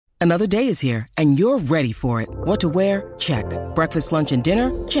Another day is here, and you're ready for it. What to wear? Check. Breakfast, lunch, and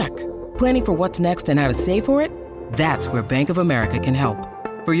dinner? Check. Planning for what's next and how to save for it? That's where Bank of America can help.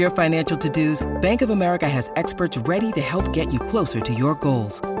 For your financial to-dos, Bank of America has experts ready to help get you closer to your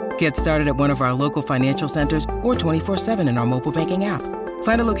goals. Get started at one of our local financial centers or 24/7 in our mobile banking app.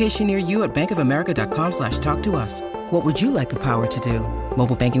 Find a location near you at bankofamerica.com/talktous. What would you like the power to do?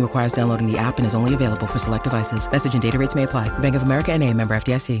 Mobile banking requires downloading the app and is only available for select devices. Message and data rates may apply. Bank of America N.A., member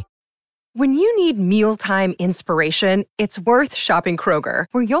FDIC. When you need mealtime inspiration, it's worth shopping Kroger,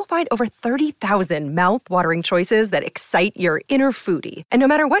 where you'll find over 30,000 mouth-watering choices that excite your inner foodie. And no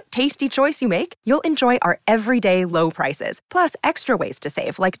matter what tasty choice you make, you'll enjoy our everyday low prices, plus extra ways to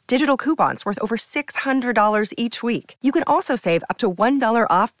save, like digital coupons worth over $600 each week. You can also save up to $1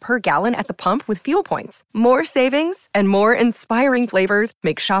 off per gallon at the pump with fuel points. More savings and more inspiring flavors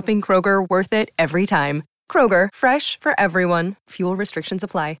make shopping Kroger worth it every time. Kroger, fresh for everyone. Fuel restrictions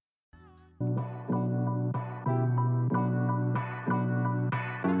apply.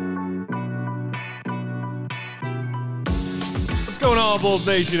 What's going on, Bulls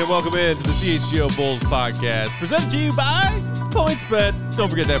Nation, and welcome in to the CHGO Bulls podcast, presented to you by PointsBet.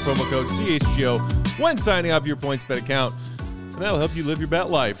 Don't forget that promo code CHGO when signing up your PointsBet account, and that'll help you live your bet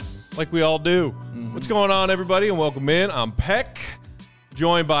life like we all do. What's going on, everybody, and welcome in. I'm Peck,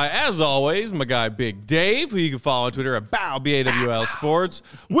 joined by, as always, my guy Big Dave, who you can follow on Twitter at BAWL Sports.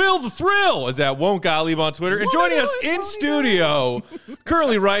 Will the Thrill is at Won't Gottlieb on Twitter. And joining us in studio,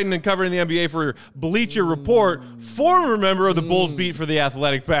 currently writing and covering the NBA for Bleacher Report, former member of the Bulls beat for The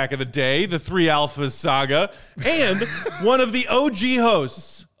Athletic back in the day, the Three Alphas saga, and one of the OG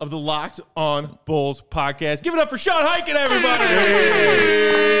hosts of the Locked On Bulls podcast. Give it up for Sean Highkin,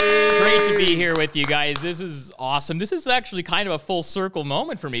 everybody! Great to be here with you guys. This is awesome. This is actually kind of a full circle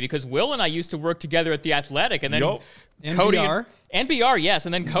moment for me because Will and I used to work together at The Athletic, and then Cody and BR, yes,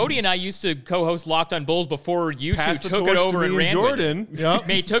 and then Cody and I used to co-host Locked On Bulls before you two took it over and ran Jordan. with it.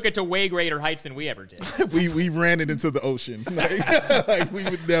 They took it to way greater heights than we ever did. we ran it into the ocean. Like we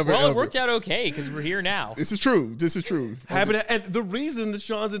would never. Well, it worked out okay because we're here now. This is true. And the reason that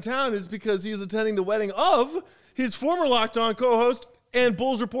Sean's in town is because he's attending the wedding of his former Locked On co-host and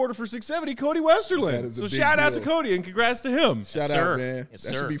Bulls reporter for 670, Cody Westerland. So shout out to Cody and congrats to him. Shout out, man. Yes,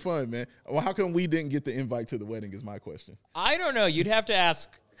 that should be fun, man. Well, how come we didn't get the invite to the wedding is my question. I don't know. You'd have to ask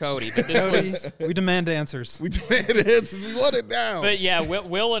Cody, but this was... We demand answers. We want it now. But yeah,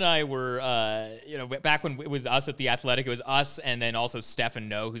 Will and I were, back when it was us at The Athletic, it was us and then also Stefan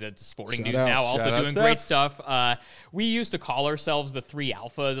Noe, who's at Sporting News now, also doing great stuff. We used to call ourselves the Three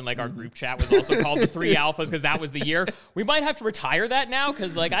Alphas, and like our group chat was also called the Three Alphas because that was the year. We might have to retire that now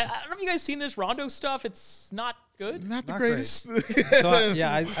because like I don't know if you guys seen this Rondo stuff. It's not good. Not the greatest. So,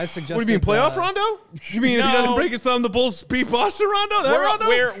 I suggest. What do you mean, playoff Rondo? You mean if he doesn't break his thumb, the Bulls beat Boston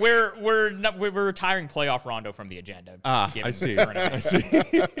Rondo? We're retiring playoff Rondo from the agenda. I see.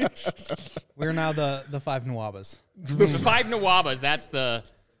 We're now the five Nwabas. The five Nwabas. That's the.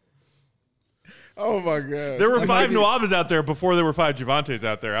 Oh my God! There were five Nwabas out there before there were five Javantes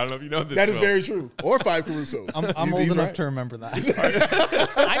out there. I don't know if you know this. That is very true. Or five Carusos. I'm old enough to remember that.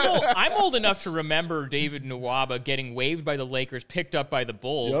 I'm old enough to remember David Nwaba getting waived by the Lakers, picked up by the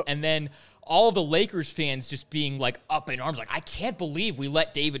Bulls, and then all the Lakers fans just being like up in arms, like I can't believe we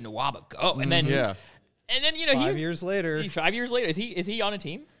let David Nwaba go. And then, and then 5 years later, 5 years later, is he on a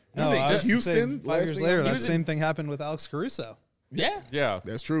team? No, Houston. 5 years later, that same thing happened with Alex Caruso. Yeah,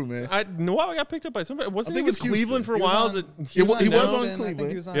 that's true, man. Nwaba got picked up by somebody. Wasn't he with Houston. Cleveland for a while? He was on Cleveland. I think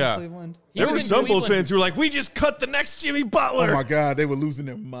he was on Cleveland. There were some Bulls fans who were like, "We just cut the next Jimmy Butler." Oh my God, they were losing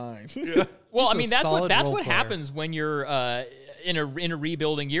their minds. Well, I mean, that's what happens when you're in a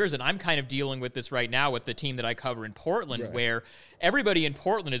rebuilding years, and I'm kind of dealing with this right now with the team that I cover in Portland, where everybody in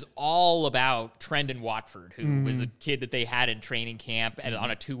Portland is all about Trendon Watford, who was a kid that they had in training camp and on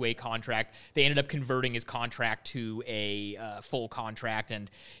a two-way contract. They ended up converting his contract to a full contract,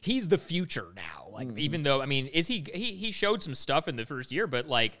 and he's the future now. Like, even though, I mean, he showed some stuff in the first year, but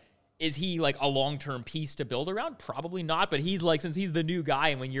like, is he like a long-term piece to build around? Probably not, but he's like, since he's the new guy,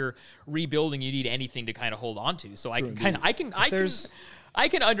 and when you're rebuilding, you need anything to kind of hold on to. So I can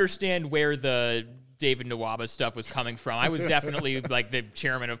understand where the David Nwaba stuff was coming from. I was definitely like the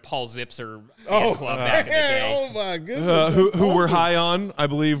chairman of Paul Zipser club back in the day. Oh my goodness! Who we're high on, I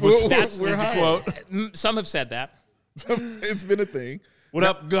believe, was the quote. Some have said that. It's been a thing. What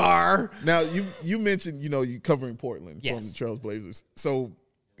up, Gar? Now you mentioned you covering Portland from the Trail Blazers. So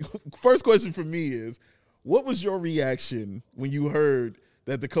first question for me is, what was your reaction when you heard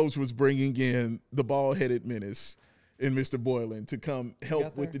that the coach was bringing in the bald-headed menace in Mr. Boylan to come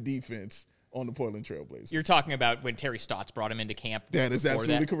help with the defense on the Portland Trailblazers. You're talking about when Terry Stotts brought him into camp. That is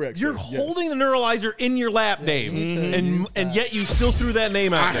absolutely correct. You're holding the neuralizer in your lap, Dave, and yet you still threw that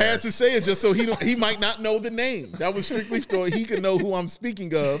name out there. I had to say it just so he might not know the name. That was strictly so he could know who I'm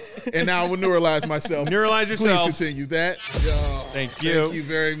speaking of, and now I will neuralize myself. Neuralize yourself. Please continue that. Thank you. Thank you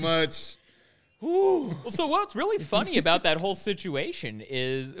very much. Well, so what's really funny about that whole situation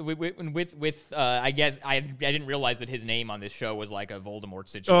is with I guess I didn't realize that his name on this show was like a Voldemort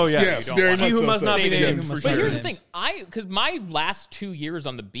situation. Oh yeah, yes, very much. He who so, must not be named. But here's the thing, because my last 2 years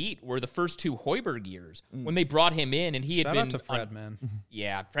on the beat were the first 2 Hoiberg years when they brought him in, and he had Shout been out to Fred, man.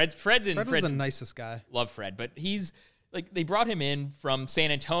 Yeah, Fred's the nicest guy. Love Fred, but he's. Like, they brought him in from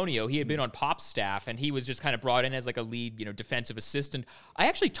San Antonio. He had been on Pop's staff, and he was just kind of brought in as like a lead, defensive assistant. I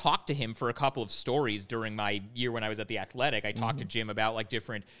actually talked to him for a couple of stories during my year when I was at the Athletic. I talked to Jim about like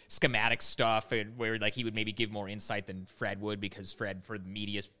different schematic stuff, and where like he would maybe give more insight than Fred would, because Fred, for the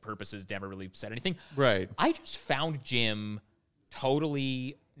media purposes, never really said anything. Right. I just found Jim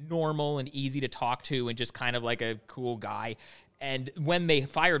totally normal and easy to talk to, and just kind of like a cool guy. And when they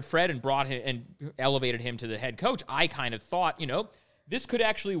fired Fred and brought him and elevated him to the head coach, I kind of thought, this could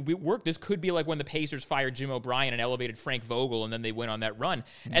actually work. This could be like when the Pacers fired Jim O'Brien and elevated Frank Vogel, and then they went on that run.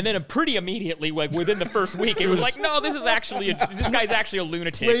 And then pretty immediately, like within the first week, it was like, no, this guy's actually a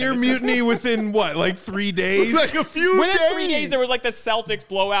lunatic. Player mutiny within what, like 3 days? Like a few within days. 3 days, there was like the Celtics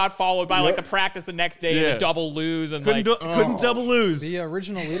blowout followed by like the practice the next day and a double lose, and couldn't double lose. The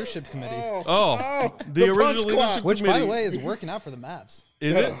original leadership committee. The original leadership committee, which by the way is working out for the Mavs.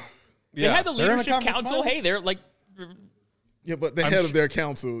 Is it? They had the They're in the leadership conference council. finals. Hey, they're like. Yeah, but the head of their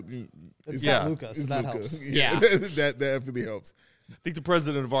council It's Yeah. not Luka, so is that Luka. helps. Yeah. that definitely helps. I think the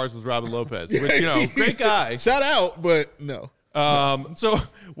president of ours was Robin Lopez, which, great guy. Shout out, but no. So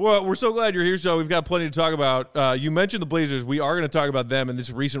we're so glad you're here, Joe. We've got plenty to talk about. You mentioned the Blazers. We are going to talk about them and this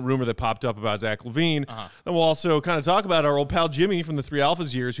recent rumor that popped up about Zach LaVine. Then we'll also kind of talk about our old pal Jimmy from the 3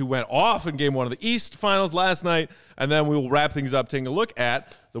 Alphas years, who went off in Game 1 of the East Finals last night. And then we will wrap things up taking a look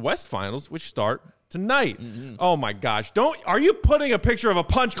at the West Finals, which start tonight. Oh my gosh. Are you putting a picture of a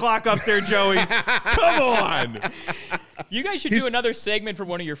punch clock up there, Joey? Come on. You guys should do another segment for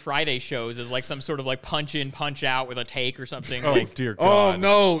one of your Friday shows as like some sort of like punch in, punch out with a take or something. Oh, like, dear God.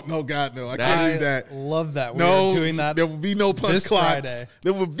 Oh, no, God, no. I can't do that. Love that. No, We're doing that. There will be no punch this clocks. Friday.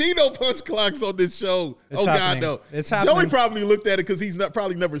 There will be no punch clocks on this show. It's happening. God, no. It's Joey happening. probably looked at it because he's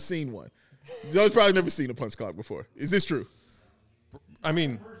probably never seen one. Joey's probably never seen a punch clock before. Is this true? I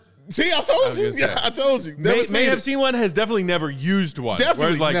mean, see, I told you. Yeah, I told you. May have seen one, has definitely never used one.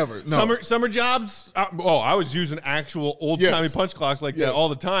 Definitely Whereas, never, no. Summer jobs, I was using actual old-timey punch clocks like that all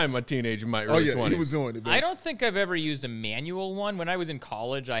the time, my teenage and my early 20s. He was doing it. Man. I don't think I've ever used a manual one. When I was in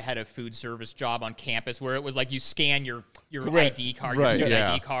college, I had a food service job on campus where it was like you scan your ID card, your student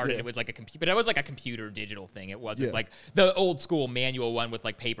ID card, and it was like a computer. But it was like a computer digital thing. It wasn't like the old school manual one with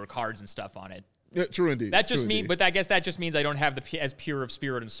like paper cards and stuff on it. Yeah, true indeed. That just means, but I guess that just means I don't have as pure of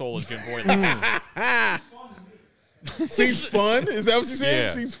spirit and soul as Jim Boylan. Seems fun? Is that what you said? Yeah.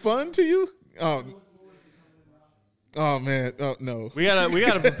 Seems fun to you? Oh man, no. We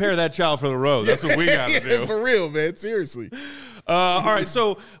gotta prepare that child for the road. That's what we gotta do. For real, man. Seriously. All right,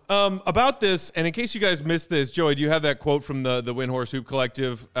 so about this, and in case you guys missed this, Joey, do you have that quote from the Windhorse Hoop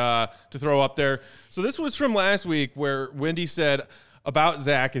Collective to throw up there? So this was from last week where Wendy said about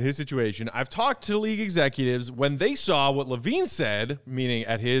Zach and his situation. I've talked to league executives when they saw what LaVine said, meaning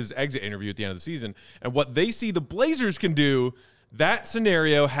at his exit interview at the end of the season, and what they see the Blazers can do, that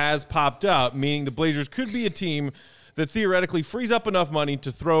scenario has popped up, meaning the Blazers could be a team that theoretically frees up enough money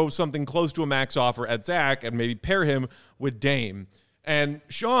to throw something close to a max offer at Zach and maybe pair him with Dame. And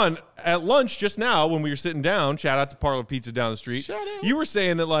Sean, at lunch just now when we were sitting down, shout out to Parlor Pizza down the street, you were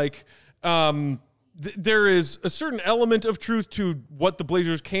saying that like there is a certain element of truth to what the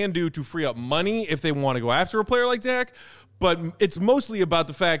Blazers can do to free up money if they want to go after a player like Zach, but it's mostly about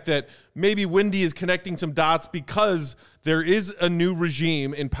the fact that maybe Wendy is connecting some dots because there is a new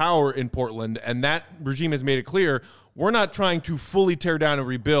regime in power in Portland, and that regime has made it clear we're not trying to fully tear down and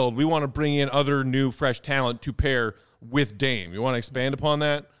rebuild. We want to bring in other new, fresh talent to pair with Dame. You want to expand upon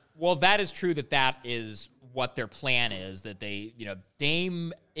that? Well, that is true that is what their plan is, that they,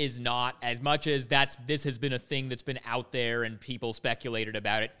 Dame is not, as much as this has been a thing that's been out there and people speculated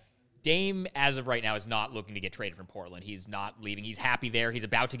about it, Dame, as of right now, is not looking to get traded from Portland. He's not leaving. He's happy there. He's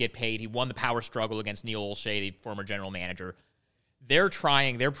about to get paid. He won the power struggle against Neil Olshey, the former general manager. They're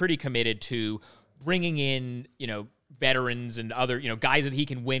pretty committed to bringing in, veterans and other, guys that he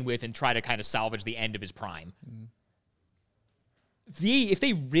can win with and try to kind of salvage the end of his prime. If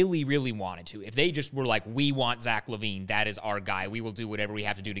they really, really wanted to, if they just were like, we want Zach LaVine, that is our guy, we will do whatever we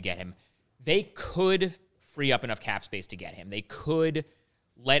have to do to get him, they could free up enough cap space to get him. They could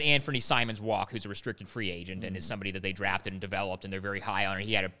let Anthony Simons walk, who's a restricted free agent and is somebody that they drafted and developed, and they're very high on.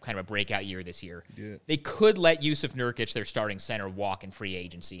 He had a kind of a breakout year this year. Yeah. They could let Yusuf Nurkic, their starting center, walk in free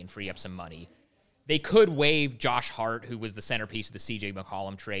agency and free up some money. They could waive Josh Hart, who was the centerpiece of the CJ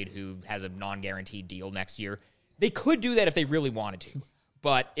McCollum trade, who has a non-guaranteed deal next year. They could do that if they really wanted to,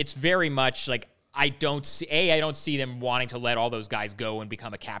 but it's very much like I don't see them wanting to let all those guys go and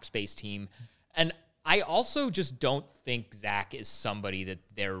become a cap space team. And I also just don't think Zach is somebody that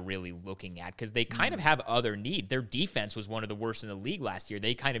they're really looking at because they kind of have other needs. Their defense was one of the worst in the league last year.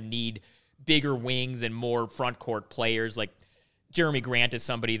 They kind of need bigger wings and more front court players. Like Jeremy Grant is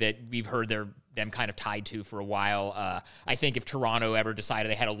somebody that we've heard them kind of tied to for a while. I think if Toronto ever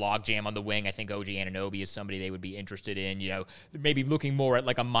decided they had a logjam on the wing, I think OG Anunoby is somebody they would be interested in. Maybe looking more at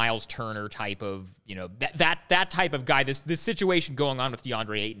like a Miles Turner type of, that type of guy. This situation going on with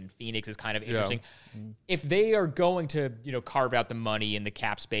DeAndre Ayton, Phoenix is kind of interesting. Yeah. If they are going to, carve out the money in the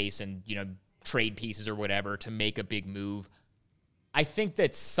cap space and, trade pieces or whatever to make a big move, I think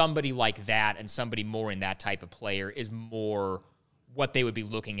that somebody like that and somebody more in that type of player is more what they would be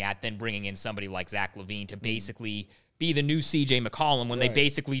looking at than bringing in somebody like Zach LaVine to basically be the new CJ McCollum when they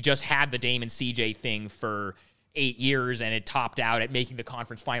basically just had the Dame and CJ thing for 8 years and it topped out at making the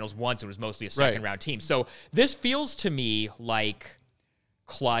conference finals once. It was mostly a second-round team. So this feels to me like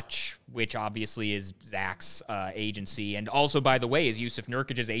Clutch, which obviously is Zach's agency, and also, by the way, is Yusuf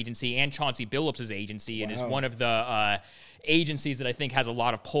Nurkic's agency and Chauncey Billups' agency, and is one of the agencies that I think has a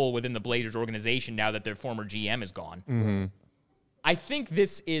lot of pull within the Blazers organization now that their former GM is gone. Mm-hmm. I think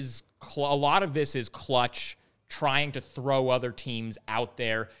this is a lot of this is Clutch trying to throw other teams out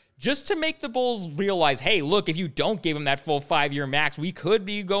there just to make the Bulls realize, hey, look, if you don't give him that full 5-year max, we could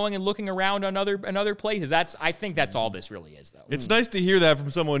be going and looking around on other places. I think that's all this really is, though. It's nice to hear that from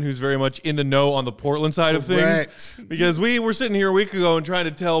someone who's very much in the know on the Portland side of things. Because we were sitting here a week ago and trying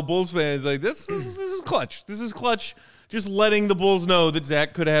to tell Bulls fans, like, this is Clutch. This is Clutch. Just letting the Bulls know that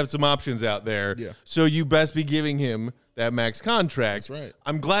Zach could have some options out there. Yeah. So you best be giving him that max contract. That's right.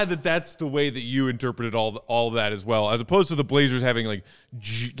 I'm glad that that's the way that you interpreted all of that as well, as opposed to the Blazers having like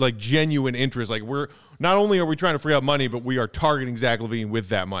genuine interest. Like we're not only are we trying to free up money, but we are targeting Zach LaVine with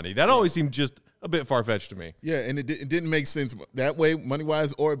that money. That always seemed just a bit far-fetched to me. Yeah, and it didn't make sense that way,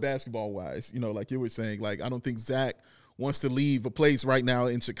 money-wise or basketball-wise. Like you were saying, like I don't think Zach wants to leave a place right now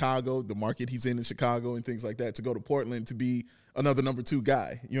in Chicago, the market he's in Chicago and things like that, to go to Portland to be another number 2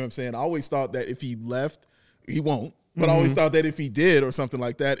 guy. You know what I'm saying? I always thought that if he left, he won't. But I always thought that if he did or something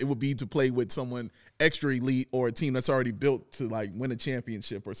like that, it would be to play with someone extra elite or a team that's already built to like win a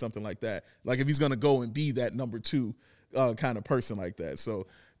championship or something like that. Like if he's going to go and be that number 2 kind of person like that. So,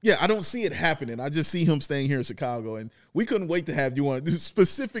 yeah, I don't see it happening. I just see him staying here in Chicago. And we couldn't wait to have you on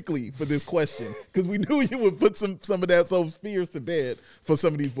specifically for this question because we knew you would put some of those fears to bed for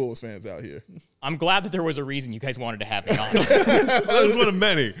some of these Bulls fans out here. I'm glad that there was a reason you guys wanted to have me on. That was one of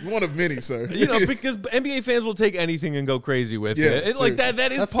many. One of many, sir. Because NBA fans will take anything and go crazy with it. It's like that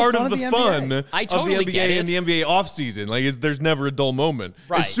is that's part of the fun of totally the NBA and the NBA offseason. Like there's never a dull moment.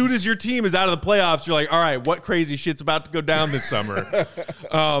 Right. As soon as your team is out of the playoffs, you're like, all right, what crazy shit's about to go down this summer?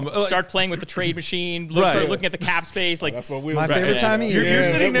 Start playing with the trade machine, looking at the cap space. Like that's what we my favorite time of year. You're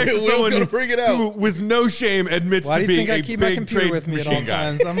sitting next to someone who, with no shame, admits to being a big trade with me at all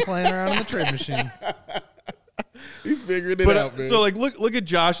times. I'm playing around in the trade machine. He's figuring it out, man. So, look at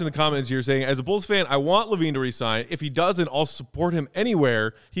Josh in the comments here saying, as a Bulls fan, I want LaVine to resign. If he doesn't, I'll support him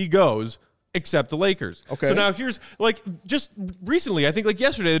anywhere he goes, except the Lakers. Okay. So now here's, just recently, I think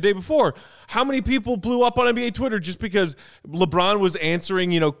yesterday, the day before, how many people blew up on NBA Twitter just because LeBron was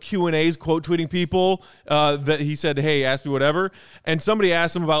answering, Q&As, quote tweeting people that he said, hey, ask me whatever. And somebody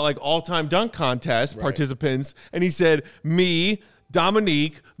asked him about, all-time dunk contest participants. And he said, me,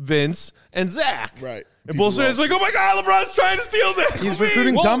 Dominique, Vince, and Zach. Right. And Bulls fans like, oh my God, LeBron's trying to steal this. He's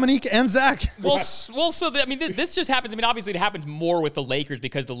recruiting Dominique and Zach. This just happens. Obviously it happens more with the Lakers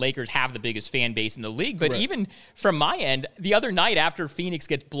because the Lakers have the biggest fan base in the league. But even from my end, the other night after Phoenix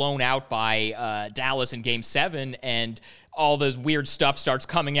gets blown out by Dallas in Game 7 and all this weird stuff starts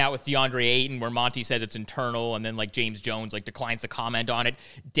coming out with DeAndre Ayton where Monty says it's internal and then James Jones declines to comment on it.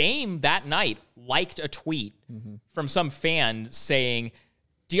 Dame that night liked a tweet from some fan saying,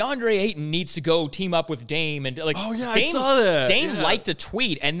 DeAndre Ayton needs to go team up with Dame. And Dame, I saw that. Dame liked a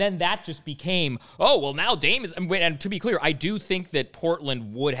tweet, and then that just became, now Dame is, and to be clear, I do think that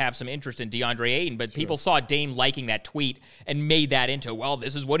Portland would have some interest in DeAndre Ayton, but people saw Dame liking that tweet and made that into,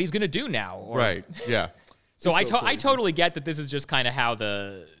 this is what he's going to do now. Right, yeah. So I totally get that this is just kind of how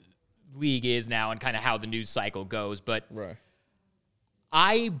the league is now and kind of how the news cycle goes, but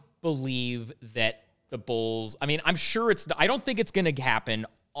I believe that the Bulls, I mean, I'm sure I don't think it's going to happen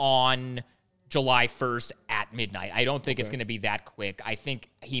on July 1st at midnight. I don't think it's going to be that quick. I think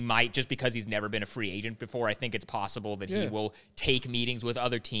he might, just because he's never been a free agent before, I think it's possible that he will take meetings with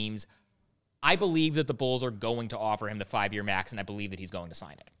other teams. I believe that the Bulls are going to offer him the 5-year max, and I believe that he's going to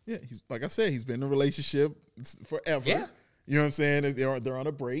sign it. Yeah, he's like I said, he's been in a relationship forever. Yeah. You know what I'm saying? They're on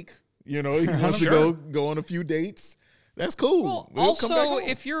a break. You know, he wants to go on a few dates. That's cool. Well, also,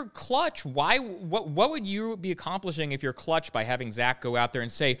 if you're Clutch, what would you be accomplishing if you're Clutch by having Zach go out there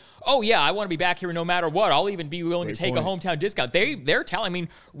and say, "Oh yeah, I want to be back here no matter what. I'll even be willing to take a hometown discount." They're telling. I mean,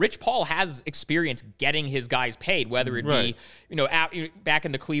 Rich Paul has experience getting his guys paid, whether it be back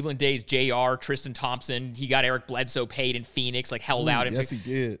in the Cleveland days, JR, Tristan Thompson. He got Eric Bledsoe paid in Phoenix, like held out. Yes, he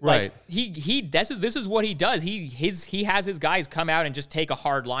did. Right. This is what he does. He has his guys come out and just take a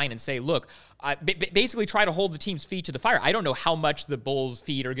hard line and say, "Look." Basically try to hold the team's feet to the fire. I don't know how much the Bulls'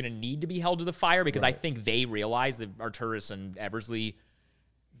 feet are going to need to be held to the fire because I think they realize, that Arturis and Eversley,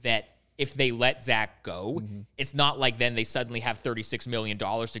 that if they let Zach go, it's not like then they suddenly have $36 million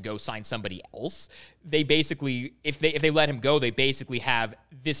to go sign somebody else. They basically, if they let him go, they basically have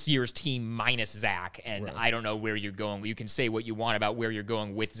this year's team minus Zach. And I don't know where you're going. You can say what you want about where you're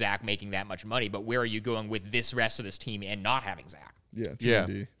going with Zach making that much money, but where are you going with this rest of this team and not having Zach? Yeah.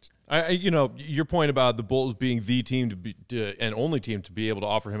 Your point about the Bulls being the team and only team to be able to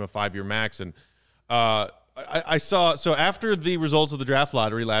offer him a 5-year max, and I saw, so after the results of the draft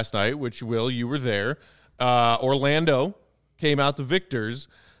lottery last night, which you were there, Orlando came out the victors.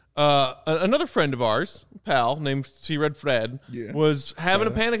 Another friend of ours, pal named C-Red Fred, was having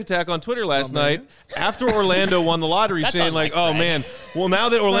a panic attack on Twitter last night after Orlando won the lottery, saying like, "Oh man, well now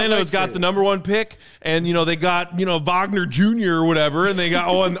that Orlando's got the number 1 pick, and they got Wagner Jr. or whatever, and they got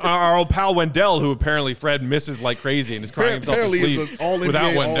our old pal Wendell, who apparently Fred misses like crazy and is crying himself to sleep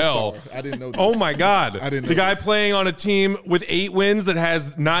without Wendell. I didn't know this. Oh my God, I didn't know the guy playing on a team with 8 wins that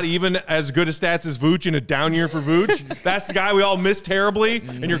has not even as good a stats as Vooch in a down year for Vooch. That's the guy we all miss terribly,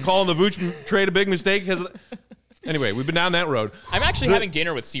 and you're calling the Vooch trade a big mistake because. Anyway, we've been down that road. I'm actually having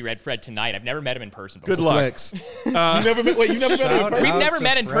dinner with C-Red Fred tonight. I've never met him in person before. Good luck. Flex. You never met him in person? We've never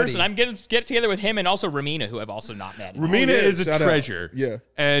met in person. I'm going to get together with him and also Ramina, who I've also not met. Ramina is a treasure. Yeah.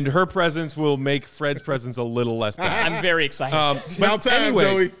 And her presence will make Fred's presence a little less bad. I'm very excited. About time,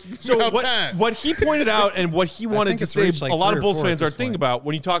 Joey. So what he pointed out and what he wanted to say, a lot of Bulls fans are thinking about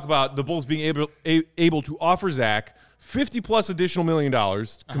when you talk about the Bulls being able to offer Zach $50+ additional $1 million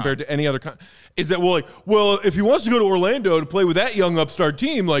compared to any other is that if he wants to go to Orlando to play with that young upstart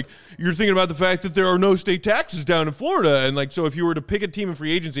team, like you're thinking about the fact that there are no state taxes down in Florida, and so if you were to pick a team in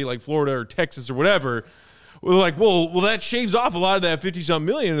free agency like Florida or Texas or whatever, well that shaves off a lot of that 50-something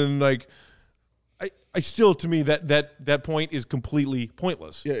million, and I still, to me, that point is completely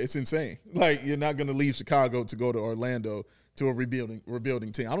pointless. Yeah, it's insane. Like, you're not going to leave Chicago to go to Orlando to a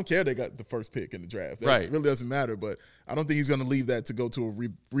rebuilding team. I don't care they got the first pick in the draft. That really doesn't matter, but I don't think he's going to leave that to go to a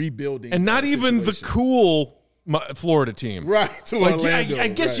rebuilding and not even situation. The cool Florida team. Right, to Orlando. I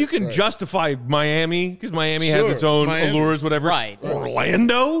guess you can justify Miami because Miami has its own allures, whatever. Right.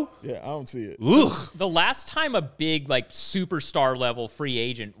 Orlando? Yeah, I don't see it. Ugh. The last time a big, superstar level free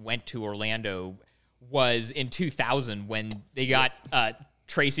agent went to Orlando was in 2000 when they got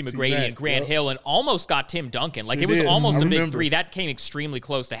Tracy McGrady and Grant Hill and almost got Tim Duncan. It was almost a big three. That came extremely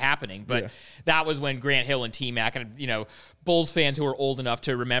close to happening, but that was when Grant Hill and T-Mac, and Bulls fans who are old enough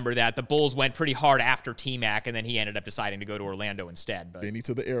to remember that the Bulls went pretty hard after T-Mac, and then he ended up deciding to go to Orlando instead. But Benny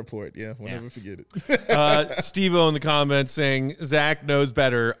to the airport. Yeah, we'll never forget it. Steve-O in the comments saying, Zach knows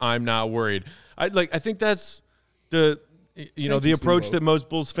better. I'm not worried. I think that's the approach that most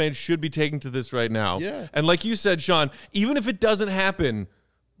Bulls fans should be taking to this right now. Yeah. And like you said, Sean, even if it doesn't happen,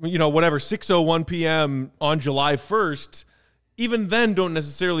 6:01 p.m. on July 1st, even then don't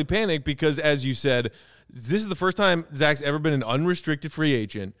necessarily panic because, as you said, this is the first time Zach's ever been an unrestricted free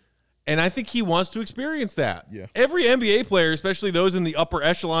agent, and I think he wants to experience that. Yeah. Every NBA player, especially those in the upper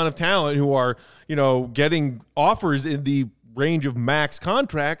echelon of talent who are, getting offers in the range of max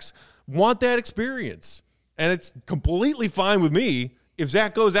contracts, want that experience. And it's completely fine with me if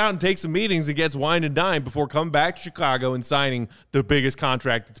Zach goes out and takes some meetings and gets wined and dined before coming back to Chicago and signing the biggest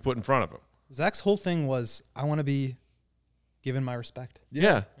contract that's put in front of him. Zach's whole thing was, I want to be given my respect.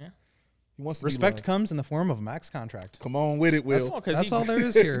 Yeah. He wants to respect comes in the form of a max contract. Come on with it, Will. That's all there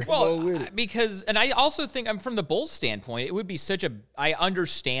is here. Well, because, and I also think, from the Bulls standpoint, it would be I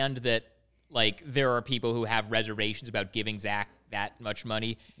understand that, there are people who have reservations about giving Zach that much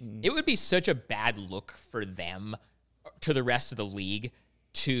money. It would be such a bad look for them to the rest of the league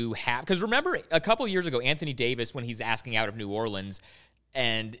to have, because remember a couple of years ago, Anthony Davis, when he's asking out of New Orleans,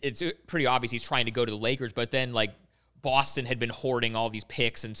 and it's pretty obvious he's trying to go to the Lakers, but then like Boston had been hoarding all these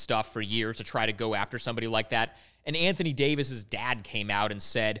picks and stuff for years to try to go after somebody like that. And Anthony Davis's dad came out and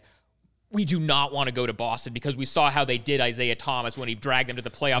said, we do not want to go to Boston because we saw how they did Isaiah Thomas when he dragged them to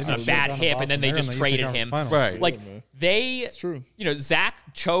the playoffs on a bad hip, and then they just traded him. Right. Like, It's true.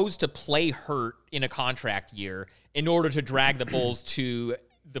 Zach chose to play hurt in a contract year in order to drag the Bulls to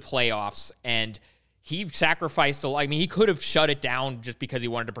the playoffs, and he sacrificed he could have shut it down just because he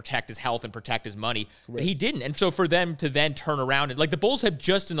wanted to protect his health and protect his money, but he didn't. And so for them to then turn around, and like the Bulls have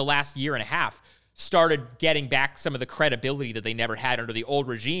just in the last year and a half started getting back some of the credibility that they never had under the old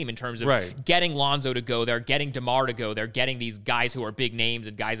regime in terms of getting Lonzo to go there, getting DeMar to go there, getting these guys who are big names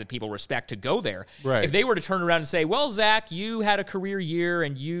and guys that people respect to go there. Right. If they were to turn around and say, well, Zach, you had a career year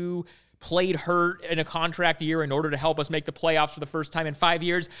and you played hurt in a contract year in order to help us make the playoffs for the first time in 5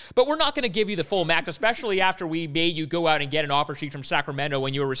 years, but we're not going to give you the full max, especially after we made you go out and get an offer sheet from Sacramento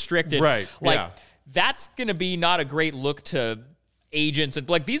when you were restricted. Right. That's going to be not a great look to agents, and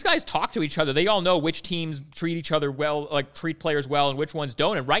like these guys talk to each other. They all know which teams treat each other well, like treat players well, and which ones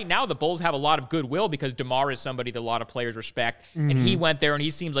don't. And right now, the Bulls have a lot of goodwill because DeMar is somebody that a lot of players respect, and he went there and he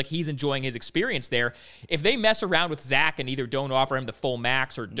seems like he's enjoying his experience there. If they mess around with Zach and either don't offer him the full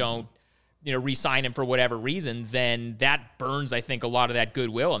max or don't, re-sign him for whatever reason, then that burns, I think, a lot of that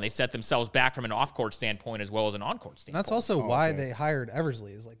goodwill, and they set themselves back from an off-court standpoint as well as an on-court standpoint. And that's also why they hired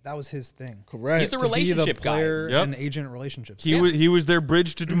Eversley. Is like that was his thing. Correct. He's the relationship the player guy. and agent relationships. He was their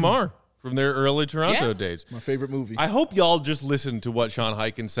bridge to DeMar from their early Toronto days. My favorite movie. I hope y'all just listened to what Sean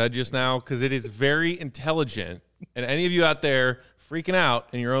Highkin said just now, because it is very intelligent. And any of you out there freaking out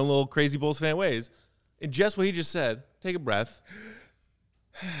in your own little crazy Bulls fan ways, in just what he just said, take a breath.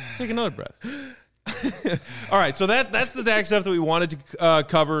 Take another breath. All right, so that's the Zach stuff that we wanted to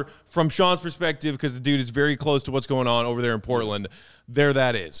cover from Sean's perspective, because the dude is very close to what's going on over there in Portland. There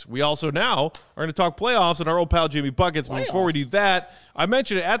that is. We also now are going to talk playoffs and our old pal Jimmy Buckets. But before we do that, I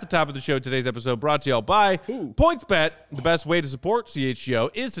mentioned it at the top of the show. Today's episode brought to y'all by PointsBet. The best way to support CHGO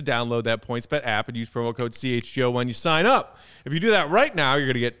is to download that PointsBet app and use promo code CHGO when you sign up. If you do that right now, you're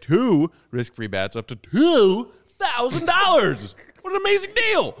going to get 2 risk-free bets up to $2,000. What an amazing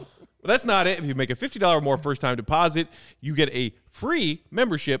deal. But that's not it. If you make a $50 or more first-time deposit, you get a free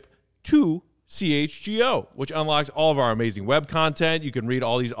membership to CHGO, which unlocks all of our amazing web content. You can read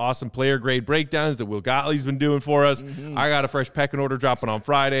all these awesome player-grade breakdowns that Will Gottlieb's been doing for us. I got a fresh pecking order dropping on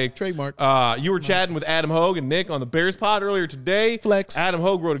Friday. Trademark. You were chatting with Adam Hogue and Nick on the Bears pod earlier today. Flex. Adam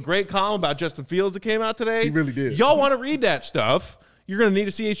Hogue wrote a great column about Justin Fields that came out today. He really did. Y'all want to read that stuff, you're going to need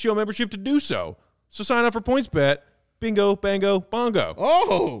a CHGO membership to do so. So sign up for PointsBet. Bingo, bango, bongo.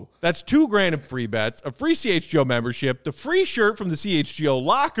 Oh. That's $2,000 in free bets, a free CHGO membership, the free shirt from the CHGO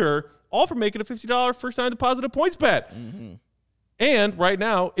locker, all for making a $50 first-time deposit at PointsBet. And right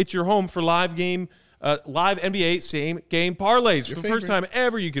now, it's your home for live NBA same-game parlays. For the first time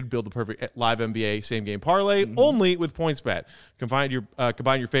ever, you could build the perfect live NBA same-game parlay only with PointsBet. Combine your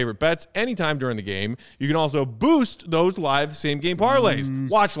favorite bets anytime during the game. You can also boost those live same-game parlays.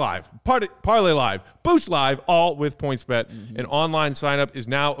 Watch live, parlay live, boost live, all with PointsBet. An online sign-up is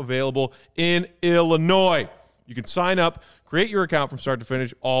now available in Illinois. You can sign up, create your account from start to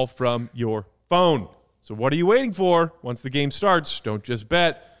finish, all from your phone. So what are you waiting for? Once the game starts, don't just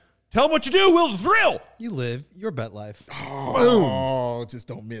bet. Tell them what you do, Will the Thrill. You live your bet life. Oh, just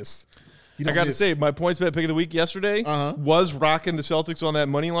don't miss. I got to say, my PointsBet pick of the week yesterday was rocking the Celtics on that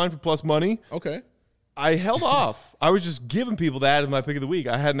money line for plus money. Okay. I held off. I was just giving people that as my pick of the week.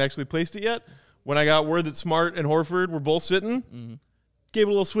 I hadn't actually placed it yet. When I got word that Smart and Horford were both sitting, gave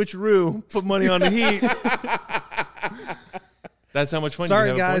it a little switcheroo, put money on the Heat. That's how much fun you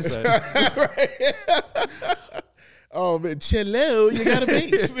have. Guys. Oh man, cello, you got a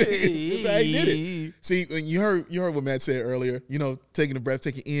base. That's how he did it. See, when you heard what Matt said earlier. Taking a breath,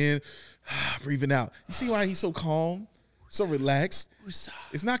 taking in, breathing out. You see why he's so calm, so relaxed?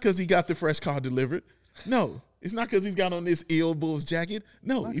 It's not because he got the fresh car delivered. No, it's not because he's got on this ill Bulls jacket.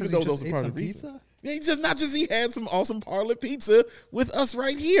 No, even though those are part of the reason. Yeah, he had some awesome parlor pizza with us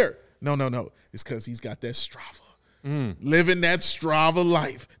right here. No. It's because he's got that Strava. Living that Strava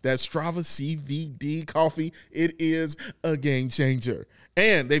life, that Strava CBD coffee, it is a game changer.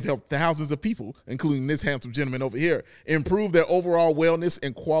 And they've helped thousands of people, including this handsome gentleman over here, improve their overall wellness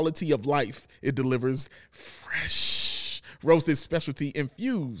and quality of life. It delivers fresh, roasted specialty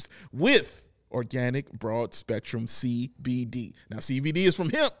infused with organic broad spectrum CBD. Now, CBD is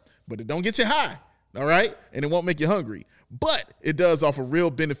from hemp, but it don't get you high. all right? And it won't make you hungry. But it does offer real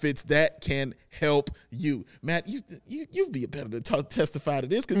benefits that can help you. Matt, you'd be better to testify to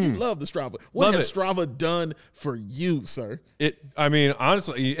this because you love the Strava. What has Strava done for you, sir?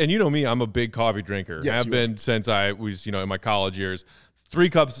 Honestly, and you know me, I'm a big coffee drinker. Yes, Have been since I was, in my college years. 3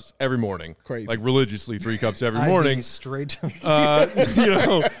 cups every morning. Crazy. Like religiously 3 cups every morning. Straight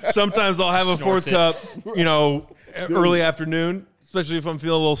to Sometimes I'll have a 4th cup, early afternoon, especially if I'm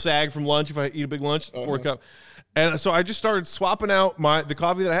feeling a little sag from lunch, if I eat a big lunch, 4th cup. And so I just started swapping out the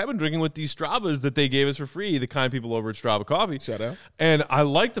coffee that I have been drinking with these Stravas that they gave us for free, the kind people over at Strava Coffee. Shout out. And I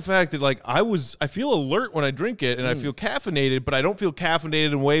like the fact that I feel alert when I drink it and I feel caffeinated, but I don't feel caffeinated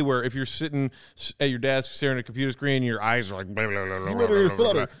in a way where if you're sitting at your desk staring at a computer screen, your eyes are like blah, blah, blah, blah, literally blah, blah,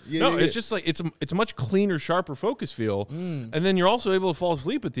 flutter. blah. It's just like it's a much cleaner, sharper focus feel. And then you're also able to fall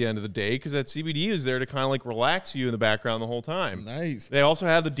asleep at the end of the day because that CBD is there to kind of like relax you in the background the whole time. Nice. They also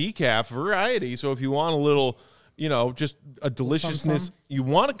have the decaf variety, so if you want a little just a deliciousness. You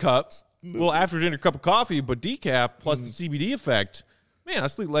want a cup, after dinner cup of coffee, but decaf plus the CBD effect. Man, I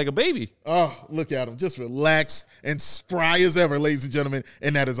sleep like a baby. Oh, look at him. Just relaxed and spry as ever, ladies and gentlemen.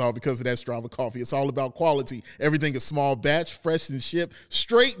 And that is all because of that Strava coffee. It's all about quality. Everything is small batch, fresh and shipped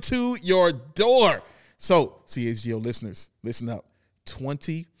straight to your door. So, CHGO listeners, listen up.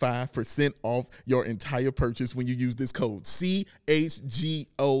 25% off your entire purchase when you use this code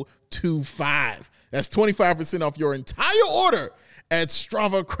CHGO25. That's 25% off your entire order at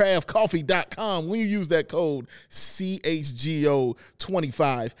StravaCraftCoffee.com when you use that code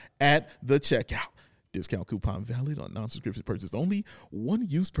CHGO25 at the checkout. Discount coupon valid on non-subscription purchase only. 1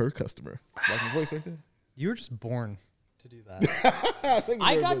 use per customer. Like my voice right there? You were just born to do that.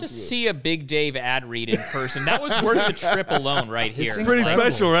 I got to see a Big Dave ad read in person. That was worth the trip alone right here. It's pretty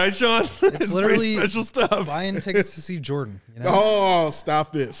special, right, Sean? It's literally pretty special stuff. Buying tickets to see Jordan. Oh,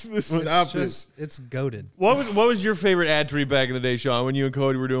 stop this. Stop this. It's goated. What was your favorite ad to read back in the day, Sean, when you and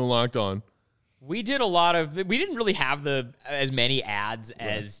Cody were doing Locked On? We did we didn't really have as many ads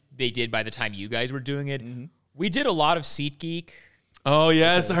as they did by the time you guys were doing it. Mm-hmm. We did a lot of SeatGeek. Oh,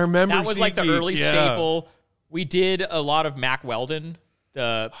 yes, I remember That was like the early staple. We did a lot of Mack Weldon,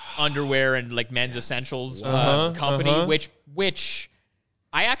 the underwear and like men's essentials company, which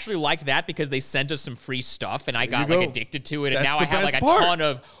I actually liked that because they sent us some free stuff and I got like addicted to it. And now I have like a ton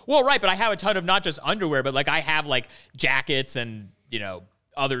of, but I have a ton of not just underwear, but like I have like jackets and,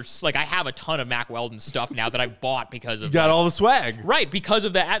 others. Like I have a ton of Mack Weldon stuff now that I've bought because of you got all the swag. Right, because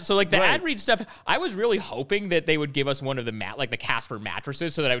of the ad. So like the ad read stuff, I was really hoping that they would give us one of the like the Casper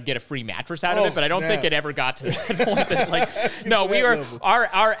mattresses so that I would get a free mattress out of it, but I don't think it ever got to that point.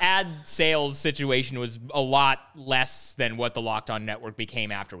 Our ad sales situation was a lot less than what the Locked On Network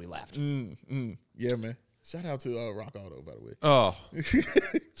became after we left. Yeah, man. Shout out to Rock Auto, by the way. Oh,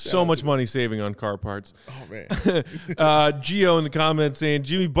 so much money saving on car parts. Oh, man. Gio in the comments saying,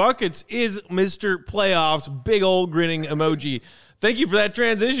 Jimmy Buckets is Mr. Playoffs. Big old grinning emoji. Thank you for that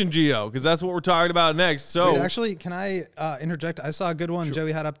transition, Gio, because that's what we're talking about next. So, wait, actually, can I interject? I saw a good one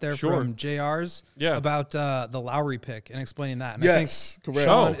Joey had up there from JR's about the Lowry pick and explaining that. And I think correct.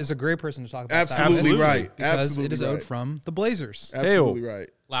 Sean is a great person to talk about Absolutely that. Right. Because Absolutely it is owed from the Blazers. Absolutely right.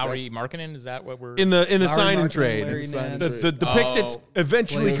 Lowry Markkanen, is that what we're in the signing trade? The pick that's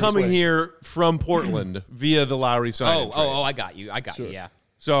eventually Blazers coming here from Portland via the Lowry signing trade. I got you. Yeah.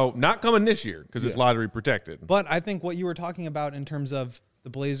 So not coming this year because it's lottery protected. But I think what you were talking about in terms of the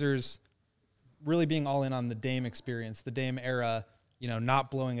Blazers really being all in on the Dame experience, the Dame era,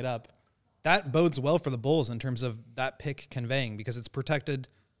 not blowing it up, that bodes well for the Bulls in terms of that pick conveying because it's protected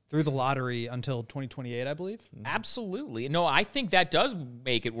through the lottery until 2028, I believe. Absolutely. No, I think that does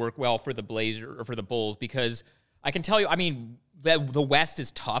make it work well for the Blazers or for the Bulls because I can tell you, the West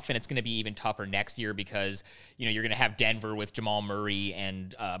is tough and it's going to be even tougher next year because, you're going to have Denver with Jamal Murray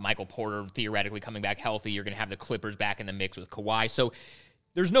and Michael Porter theoretically coming back healthy. You're going to have the Clippers back in the mix with Kawhi. So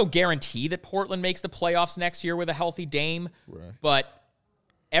there's no guarantee that Portland makes the playoffs next year with a healthy Dame, but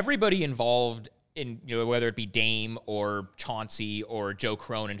everybody involved in, whether it be Dame or Chauncey or Joe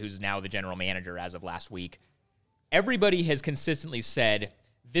Cronin, who's now the general manager as of last week, everybody has consistently said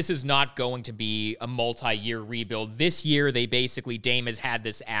this is not going to be a multi-year rebuild. This year, Dame has had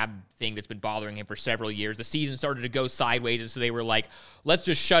this ab thing that's been bothering him for several years. The season started to go sideways, and so they were like, let's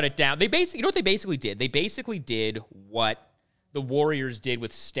just shut it down. You know what they basically did? They basically did what the Warriors did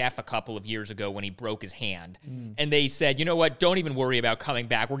with Steph a couple of years ago when he broke his hand. And they said, you know what, don't even worry about coming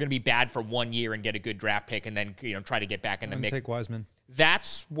back. We're going to be bad for 1 year and get a good draft pick and then try to get back in the mix. Take Wiseman.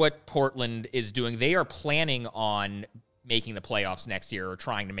 That's what Portland is doing. They are planning on making the playoffs next year or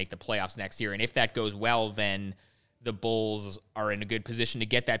trying to make the playoffs next year. And if that goes well, then the Bulls are in a good position to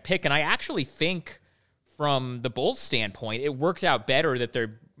get that pick. And I actually think from the Bulls' standpoint, it worked out better that they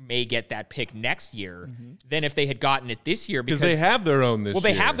may get that pick next year than if they had gotten it this year. Because they have their own this year. Well,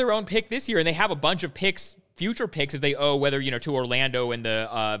 they have their own pick this year, and they have a bunch of picks, future picks, if they owe, whether, to Orlando in the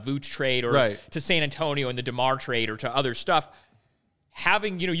Vooch trade or to San Antonio in the DeMar trade or to other stuff.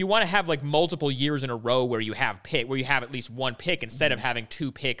 Having, you want to have like multiple years in a row where you have at least one pick instead of having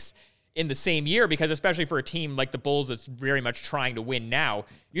two picks in the same year, because especially for a team like the Bulls that's very much trying to win now,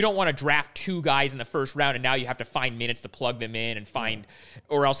 you don't want to draft two guys in the first round and now you have to find minutes to plug them in and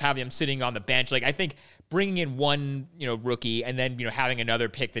or else have them sitting on the bench. Like, I think bringing in one, rookie and then, having another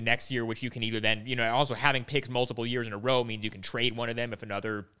pick the next year, which you can either then, also having picks multiple years in a row means you can trade one of them if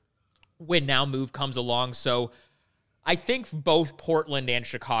another win now move comes along. So I think both Portland and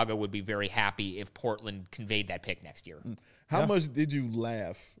Chicago would be very happy if Portland conveyed that pick next year. How much did you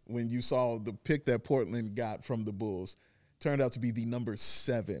laugh when you saw the pick that Portland got from the Bulls turned out to be the number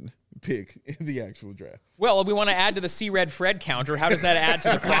 7 pick in the actual draft? Well, we want to add to the C-Red Fred counter. How does that add to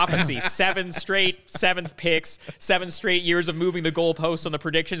the prophecy? 7 straight 7th picks, 7 straight years of moving the goalposts on the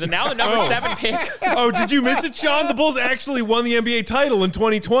predictions, and now the number 7 pick. Oh, did you miss it, Sean? The Bulls actually won the NBA title in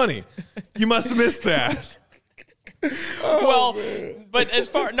 2020. You must have missed that. But as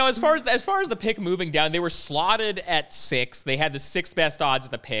far as the pick moving down, they were slotted at 6. They had the 6th best odds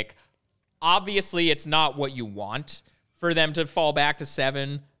of the pick. Obviously, it's not what you want for them to fall back to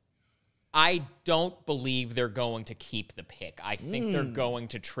 7. I don't believe they're going to keep the pick. I think they're going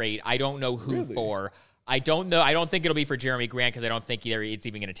to trade. I don't know who for. I don't know. I don't think it'll be for Jeremy Grant because I don't think it's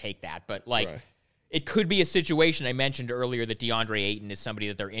even going to take that. But it could be a situation. I mentioned earlier that DeAndre Ayton is somebody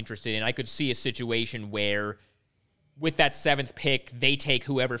that they're interested in. I could see a situation where, with that 7th pick, they take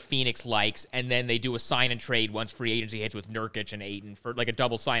whoever Phoenix likes, and then they do a sign and trade once free agency hits with Nurkic and Ayton for like a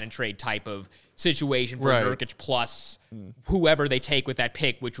double sign and trade type of situation for Nurkic plus whoever they take with that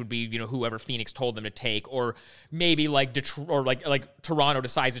pick, which would be, whoever Phoenix told them to take, or maybe like Detroit or like Toronto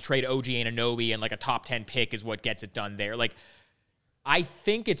decides to trade OG Anunoby and like a top 10 pick is what gets it done there. Like, I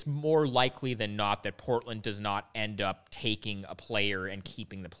think it's more likely than not that Portland does not end up taking a player and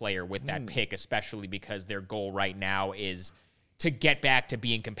keeping the player with that pick, especially because their goal right now is to get back to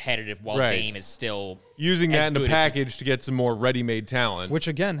being competitive while Dame is still using that in the package to get some more ready-made talent. Which,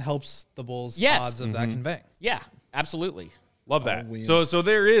 again, helps the Bulls' odds of that conveying. Yeah, absolutely. Love that. So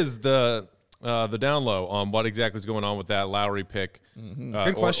there is the down low on what exactly is going on with that Lowry pick.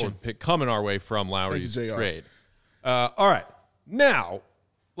 Good question. Or pick coming our way from Lowry's trade. All right. Now,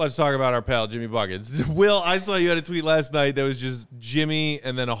 let's talk about our pal, Jimmy Buckets. Will, I saw you had a tweet last night that was just Jimmy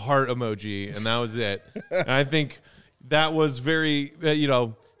and then a heart emoji, and that was it. And I think that was very,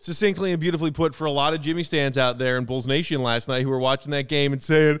 succinctly and beautifully put for a lot of Jimmy stands out there in Bulls Nation last night who were watching that game and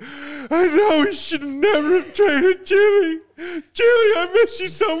saying, I know we should never have traded Jimmy. Jimmy, I miss you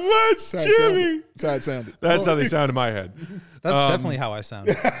so much, Jimmy. That's how it sounded. That's how they sound in my head. That's definitely how I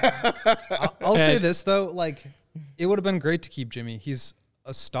sound. I'll say this, though, it would have been great to keep Jimmy. He's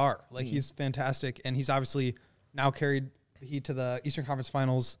a star. He's fantastic, and he's obviously now carried the Heat to the Eastern Conference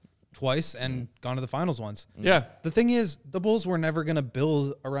Finals twice and gone to the Finals once. Yeah. The thing is, the Bulls were never going to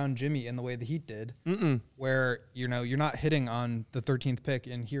build around Jimmy in the way the Heat did, where, you're not hitting on the 13th pick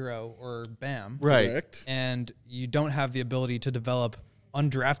in Hero or Bam. Right. Correct. And you don't have the ability to develop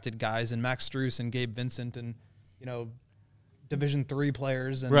undrafted guys and Max Strus and Gabe Vincent and, Division III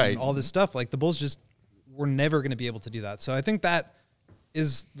players and all this stuff. The Bulls just were never going to be able to do that. So I think that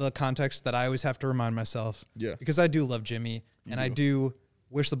is the context that I always have to remind myself. Yeah. Because I do love Jimmy, and I do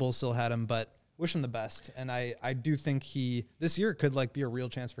wish the Bulls still had him, but wish him the best. And I do think this year could be a real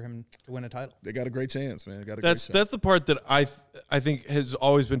chance for him to win a title. They got a great chance, man. That's the part that I think has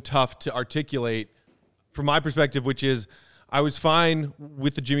always been tough to articulate from my perspective, which is I was fine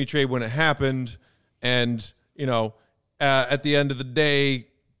with the Jimmy trade when it happened, and at the end of the day,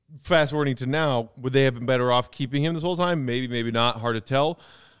 fast forwarding to now, would they have been better off keeping him this whole time? Maybe, maybe not. Hard to tell.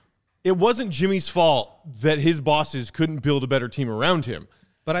 It wasn't Jimmy's fault that his bosses couldn't build a better team around him.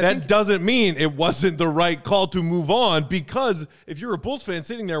 But that doesn't mean it wasn't the right call to move on, because if you're a Bulls fan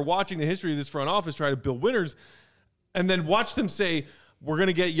sitting there watching the history of this front office try to build winners and then watch them say, we're going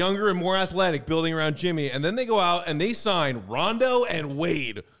to get younger and more athletic building around Jimmy, and then they go out and they sign Rondo and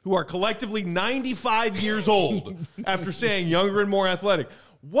Wade, who are collectively 95 years old after saying younger and more athletic.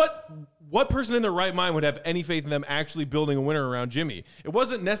 What person in their right mind would have any faith in them actually building a winner around Jimmy? It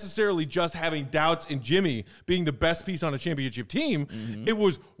wasn't necessarily just having doubts in Jimmy being the best piece on a championship team. It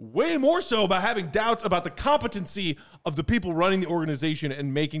was way more so about having doubts about the competency of the people running the organization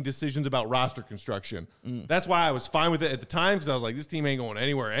and making decisions about roster construction. That's why I was fine with it at the time, because I was like, this team ain't going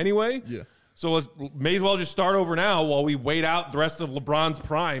anywhere anyway. Yeah. So may as well just start over now while we wait out the rest of LeBron's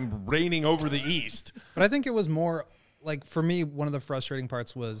prime reigning over the East. But I think it was more like, for me, one of the frustrating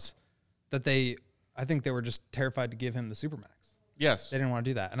parts was that I think they were just terrified to give him the Supermax. Yes. They didn't want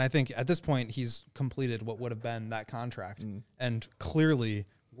to do that. And I think at this point he's completed what would have been that contract and clearly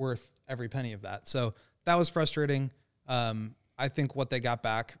worth every penny of that. So that was frustrating. I think what they got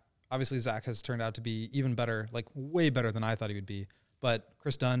back, obviously Zach has turned out to be even better, like way better than I thought he would be. But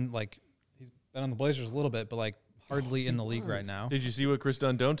Chris Dunn, like, he's been on the Blazers a little bit, but like hardly in the league right now. Did you see what Chris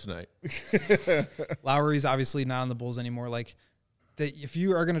Dunn done tonight? Lowry's obviously not on the Bulls anymore. Like, if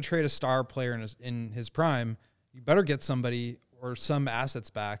you are going to trade a star player in his prime, you better get somebody or some assets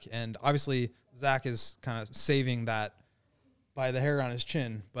back. And obviously Zach is kind of saving that by the hair on his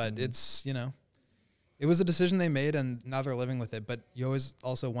chin. But it's, it was a decision they made, and now they're living with it. But you always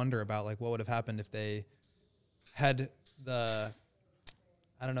also wonder about, like, what would have happened if they had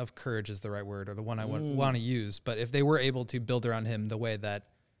I don't know if courage is the right word or the one I want to use, but if they were able to build around him the way that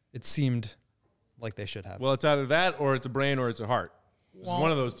it seemed like they should have. Well, it's either that or it's a brain or it's a heart. It's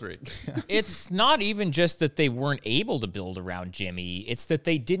one of those three. It's not even just that they weren't able to build around Jimmy. It's that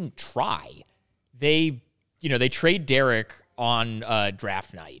they didn't try. They trade Derek on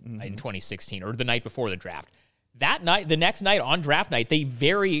draft night in 2016 or the night before the draft. That night, the next night on draft night, they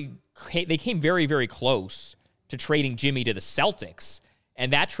came very, very close to trading Jimmy to the Celtics.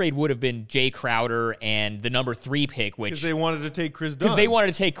 And that trade would have been Jay Crowder and the number 3 pick, which because they wanted to take Chris Dunn. Because they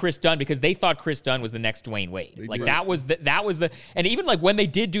wanted to take Chris Dunn because they thought Chris Dunn was the next Dwayne Wade. That was the and even like when they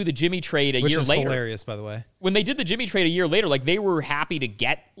did do the Jimmy trade a year later, which is hilarious, by the way. When they did the Jimmy trade a year later, like they were happy to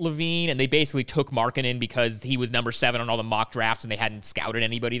get LaVine, and they basically took Markkanen because he was number 7 on all the mock drafts, and they hadn't scouted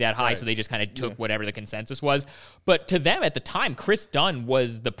anybody that high, so they just kind of took whatever the consensus was. But to them at the time, Chris Dunn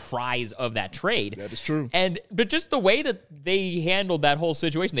was the prize of that trade. That is true. But just the way that they handled that whole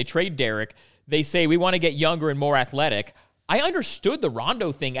situation, they trade Derek. They say, we want to get younger and more athletic. I understood the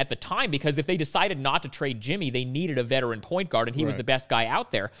Rondo thing at the time because if they decided not to trade Jimmy, they needed a veteran point guard, and he was the best guy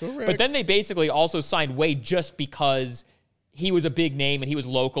out there. Correct. But then they basically also signed Wade just because he was a big name and he was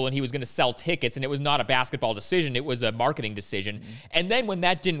local and he was going to sell tickets, and it was not a basketball decision. It was a marketing decision. And then when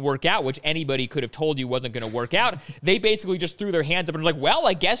that didn't work out, which anybody could have told you wasn't going to work out, they basically just threw their hands up and were like, well,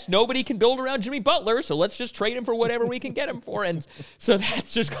 I guess nobody can build around Jimmy Butler, so let's just trade him for whatever we can get him for. And so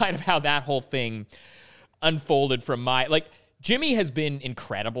that's just kind of how that whole thing unfolded from Jimmy has been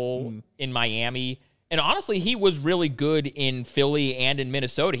incredible in Miami. And honestly, he was really good in Philly and in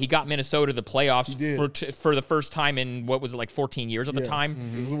Minnesota. He got Minnesota to the playoffs for the first time in, 14 years at the time.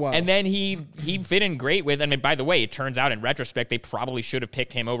 It was a while. And then he fit in great with, by the way, it turns out in retrospect, they probably should have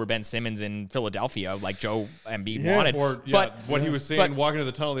picked him over Ben Simmons in Philadelphia, like Joe Embiid wanted. But what he was saying walking to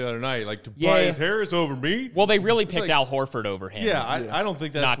the tunnel the other night, like Tobias Harris over me. Well, they really picked Al Horford over him. Yeah, I don't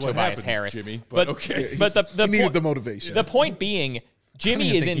think that's not what Tobias happened, Harris. Jimmy. But okay. But he needed the motivation. The point being,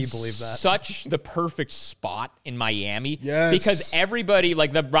 Jimmy is in such the perfect spot in Miami because everybody,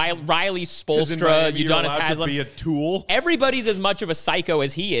 like the Riley Spoelstra, Udonis Haslem, be a tool. Everybody's as much of a psycho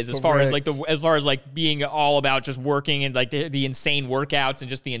as he is, as far as being all about just working and like the insane workouts and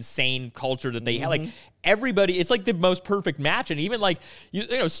just the insane culture that they have. Like everybody, it's like the most perfect match, and even like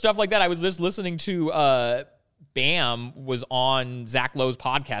stuff like that. I was just listening to. Bam was on Zach Lowe's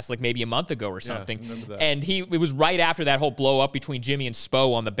podcast like maybe a month ago or something. And it was right after that whole blow up between Jimmy and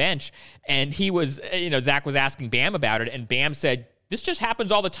Spo on the bench. And he was, Zach was asking Bam about it. And Bam said, this just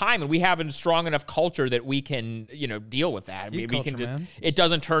happens all the time, and we have a strong enough culture that we can, deal with that. We can just, it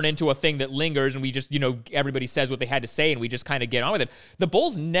doesn't turn into a thing that lingers, and we just, everybody says what they had to say, and we just kind of get on with it. The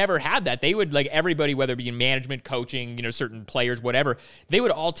Bulls never had that. They would, like, everybody, whether it be in management, coaching, certain players, whatever, they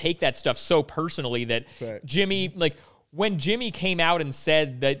would all take that stuff so personally that Jimmy, like, when Jimmy came out and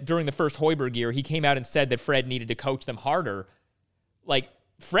said that during the first Hoiberg year, he came out and said that Fred needed to coach them harder, like,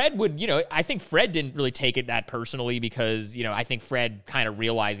 Fred would, I think Fred didn't really take it that personally because, I think Fred kind of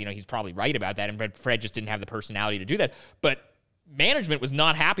realized, he's probably right about that, and Fred just didn't have the personality to do that. But management was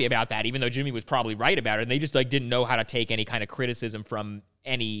not happy about that, even though Jimmy was probably right about it, and they just didn't know how to take any kind of criticism from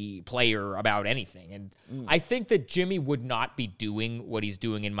any player about anything. And I think that Jimmy would not be doing what he's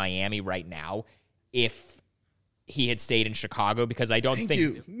doing in Miami right now if he had stayed in Chicago, because I don't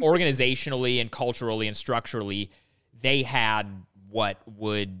think organizationally and culturally and structurally they had what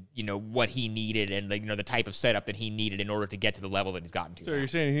he needed and the type of setup that he needed in order to get to the level that he's gotten to. So you're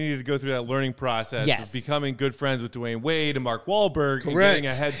saying he needed to go through that learning process of becoming good friends with Dwayne Wade and Mark Wahlberg and getting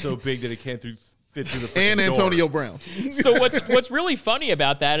a head so big that it can't fit through the and Antonio Brown. So what's really funny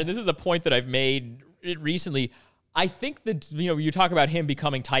about that, and this is a point that I've made recently, I think that you talk about him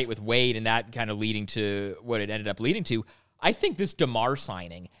becoming tight with Wade and that kind of leading to what it ended up leading to. I think this DeMar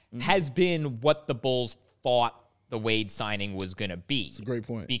signing has been what the Bulls thought the Wade signing was going to be. It's a great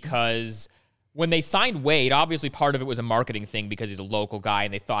point. Because when they signed Wade, obviously part of it was a marketing thing because he's a local guy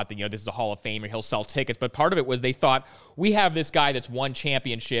and they thought that, this is a Hall of Famer, he'll sell tickets. But part of it was they thought, we have this guy that's won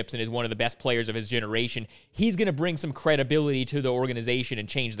championships and is one of the best players of his generation. He's going to bring some credibility to the organization and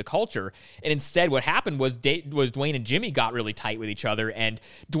change the culture. And instead what happened was Dwayne and Jimmy got really tight with each other, and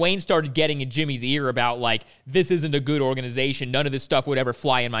Dwayne started getting in Jimmy's ear about, like, this isn't a good organization. None of this stuff would ever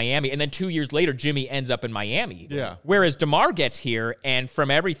fly in Miami. And then 2 years later, Jimmy ends up in Miami. Yeah. Whereas DeMar gets here, and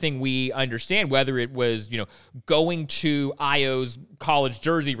from everything we understand, whether it was, going to Io's college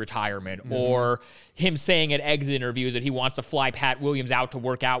jersey retirement or him saying at exit interviews that he wants to fly Pat Williams out to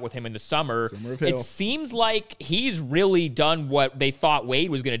work out with him in the summer, it seems like he's really done what they thought Wade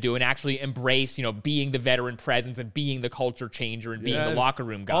was going to do and actually embrace, being the veteran presence and being the culture changer and being the locker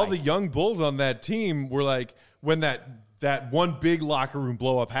room guy. All the young Bulls on that team were like, when that one big locker room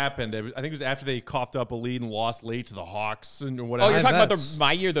blow up happened, I think it was after they coughed up a lead and lost late to the Hawks and whatever. Oh, you're talking about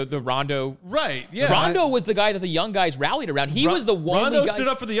my year, the Rondo. Right, yeah. Rondo was the guy that the young guys rallied around. He was the one Rondo guy. stood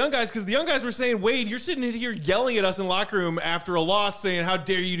up for the young guys because the young guys were saying, Wade, you're sitting here yelling at us in the locker room after a loss saying, how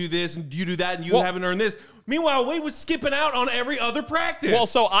dare you do this and you do that and you haven't earned this. Meanwhile, Wade was skipping out on every other practice. Well,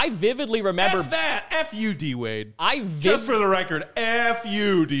 so I vividly remember... F that. F you, D-Wade. Just for the record, F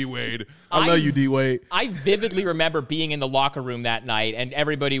you, D-Wade. I love you, D-Wade. I vividly remember being in the locker room that night, and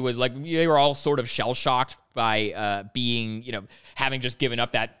everybody was like, they were all sort of shell-shocked by being, having just given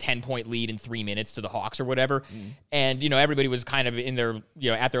up that 10-point lead in 3 minutes to the Hawks or whatever. And, everybody was kind of in their,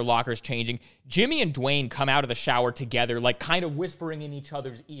 at their lockers changing. Jimmy and Dwayne come out of the shower together, like kind of whispering in each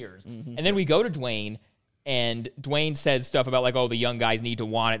other's ears. And then we go to Dwayne, and Dwayne says stuff about like, oh, the young guys need to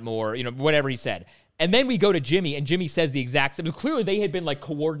want it more, whatever he said. And then we go to Jimmy, and Jimmy says the exact same. Clearly, they had been like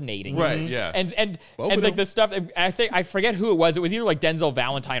coordinating, right? Yeah, and like the stuff. I forget who it was. It was either like Denzel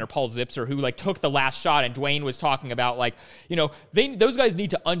Valentine or Paul Zipser who like took the last shot, and Dwayne was talking about like, those guys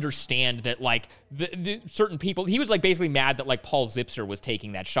need to understand that like the certain people. He was like basically mad that like Paul Zipser was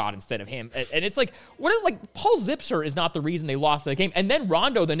taking that shot instead of him, and it's like Paul Zipser is not the reason they lost the game. And then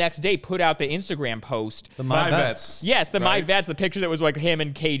Rondo the next day put out the Instagram post, the My Vets. Yes, the My Vets, the picture that was like him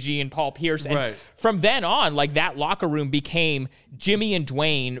and KG and Paul Pierce, and from then on, like that locker room became Jimmy and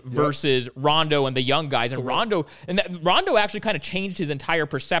Dwayne versus Rondo and the young guys. And Rondo actually kind of changed his entire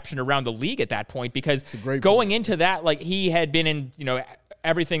perception around the league at that point, because going into that, like he had been in,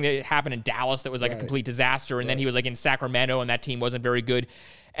 everything that happened in Dallas that was like a complete disaster. And then he was like in Sacramento and that team wasn't very good.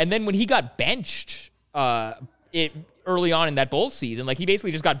 And then when he got benched, early on in that Bulls season, like he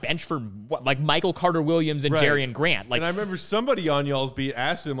basically just got benched for like Michael Carter-Williams and Jarian Grant. Like, and I remember somebody on y'all's beat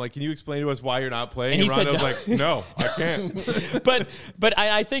asked him, like, can you explain to us why you're not playing? And Rondo was like, no, I can't. but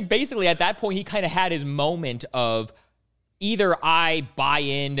I think basically at that point he kind of had his moment of either I buy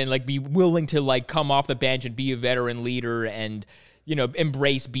in and like be willing to like come off the bench and be a veteran leader and,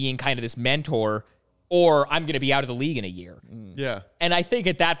 embrace being kind of this mentor, or I'm going to be out of the league in a year. Yeah. And I think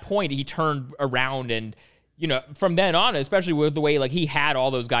at that point he turned around and, from then on, especially with the way like he had all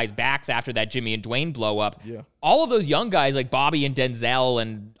those guys' backs after that Jimmy and Dwayne blow up, all of those young guys like Bobby and Denzel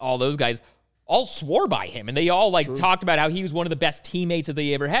and all those guys all swore by him, and they all like talked about how he was one of the best teammates that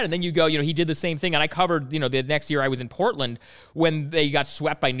they ever had. And then you go, he did the same thing. And I covered, the next year I was in Portland when they got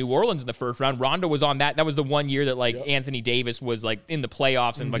swept by New Orleans in the first round. Rondo was on that. That was the one year that like Anthony Davis was like in the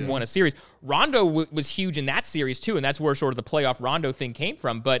playoffs and like won a series. Rondo was huge in that series too, and that's where sort of the playoff Rondo thing came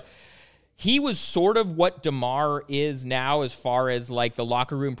from. But he was sort of what DeMar is now as far as like the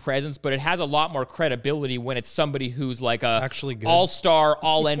locker room presence, but it has a lot more credibility when it's somebody who's like a actually good. All-star,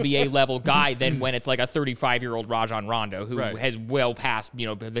 all-NBA level guy than when it's like a 35-year-old Rajon Rondo who has well past,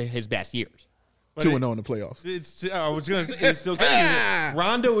 his best years. 2-0 in the playoffs. I was going to say, it's still crazy.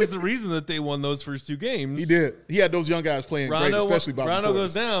 Rondo is the reason that they won those first two games. He did. He had those young guys playing great, especially Bobby Rondo Portis.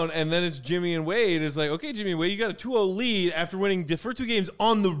 goes down, and then it's Jimmy and Wade. It's like, okay, Jimmy and Wade, you got a 2-0 lead after winning the first two games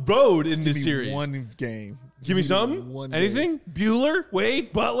on the road in this series. One game. Give me something? Anything? Bueller?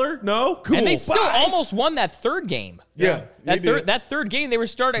 Wade? Butler? No? Cool. And they still almost won that third game. Yeah. That third game they were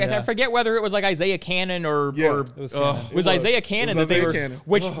starting. I forget whether it was like Isaiah Cannon or it was Isaiah Cannon that they were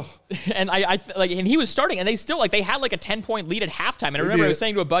which and I like, and he was starting, and they still like they had like a 10-point lead at halftime. And I remember I was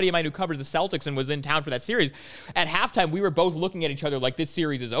saying to a buddy of mine who covers the Celtics and was in town for that series, at halftime we were both looking at each other like this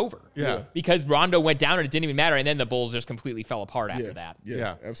series is over. Yeah. Because Rondo went down and it didn't even matter, and then the Bulls just completely fell apart after that.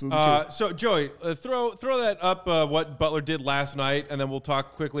 Yeah. Absolutely. So Joey, throw that up what Butler did last night, and then we'll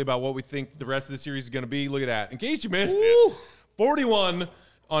talk quickly about what we think the rest of the series is going to be. Look at that. In case you missed it, 41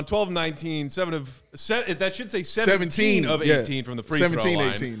 on 12-19, that should say 17 of 18 from the free throw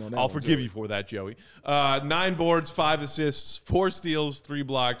line. 18 on that I'll one, forgive Joey. you for that, Joey. 9 boards, 5 assists, 4 steals, 3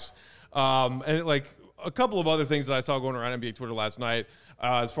 blocks, and like a couple of other things that I saw going around NBA Twitter last night.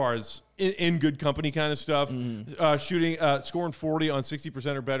 As far as in good company kind of stuff, shooting, scoring 40 on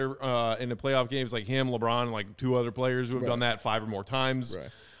 60% or better in the playoff games, like him, LeBron, and like 2 other players who have done that 5 or more times. Right.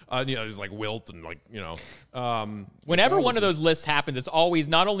 There's like Wilt and whenever one of those lists happens, it's always,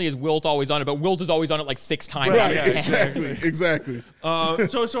 not only is Wilt always on it, but Wilt is always on it like 6 times. Right, exactly.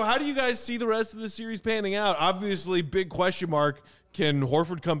 So how do you guys see the rest of the series panning out? Obviously, big question mark. Can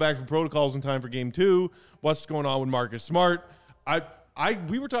Horford come back from protocols in time for game 2? What's going on with Marcus Smart?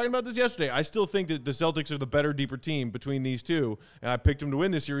 We were talking about this yesterday. I still think that the Celtics are the better, deeper team between these two, and I picked them to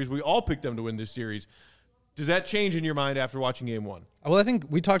win this series. We all picked them to win this series. Does that change in your mind after watching game 1? Well, I think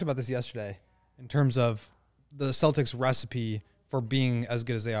we talked about this yesterday in terms of the Celtics' recipe for being as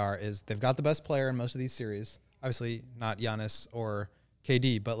good as they are is they've got the best player in most of these series. Obviously, not Giannis or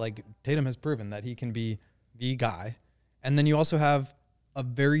KD, but like Tatum has proven that he can be the guy. And then you also have a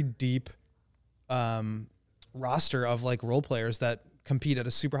very deep roster of like role players that compete at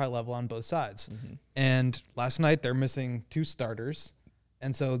a super high level on both sides. And last night they're missing 2 starters.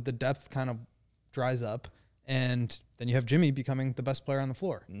 And so the depth kind of dries up. And then you have Jimmy becoming the best player on the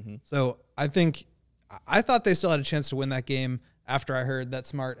floor. So I thought they still had a chance to win that game after I heard that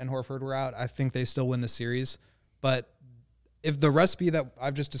Smart and Horford were out. I think they still win the series. But if the recipe that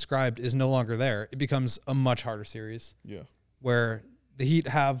I've just described is no longer there, it becomes a much harder series. Yeah. Where the Heat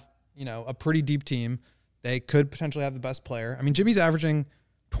have, a pretty deep team. They could potentially have the best player. I mean, Jimmy's averaging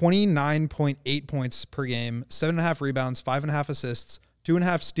 29.8 points per game, 7.5 rebounds, 5.5 assists,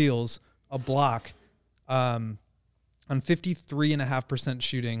 2.5 steals, a block, on 53.5%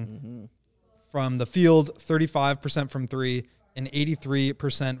 shooting from the field, 35% from 3, and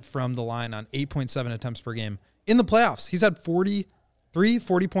 83% from the line on 8.7 attempts per game. In the playoffs, he's had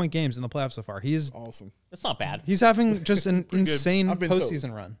 40-point games in the playoffs so far. He is awesome. That's not bad. He's having just an insane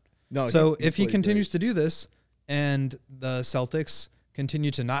postseason run. No, so if he continues to do this and the Celtics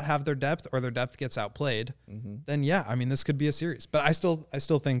continue to not have their depth or their depth gets outplayed, then yeah, I mean, this could be a series. But I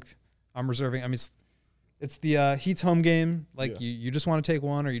still think I'm reserving. I mean, it's the Heat's home game. Like you just want to take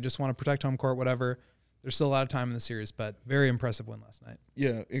one or you just want to protect home court, whatever. There's still a lot of time in the series, but very impressive win last night.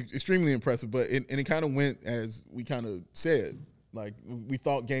 Yeah, extremely impressive. But it kind of went as we kind of said. Like we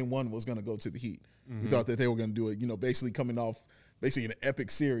thought game 1 was going to go to the Heat. We thought that they were going to do it, basically coming off an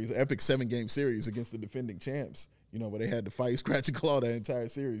epic series, an epic 7-game series against the defending champs, where they had to fight, scratch, and claw that entire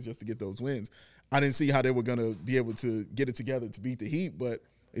series just to get those wins. I didn't see how they were going to be able to get it together to beat the Heat, but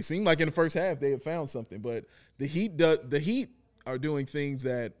it seemed like in the first half they had found something. But the Heat are doing things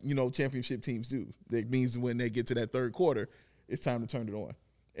that, championship teams do. That means when they get to that third quarter, it's time to turn it on.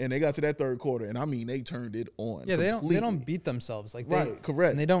 And they got to that third quarter, and I mean, they turned it on. Yeah, they don't beat themselves. Correct.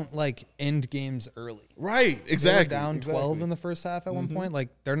 And they don't end games early. Right, exactly. They were down 12 in the first half at one point. Like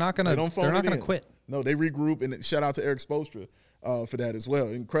they're not gonna quit. No, they regroup, and shout out to Eric Spoelstra for that as well.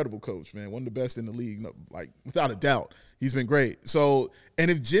 Incredible coach, man. One of the best in the league, without a doubt. He's been great. So, and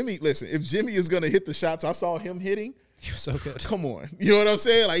if Jimmy is gonna hit the shots I saw him hitting, he was so good. Come on. You know what I'm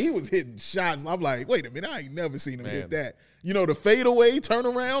saying? Like, he was hitting shots, and I'm like, wait a minute, I ain't never seen him hit that. The fadeaway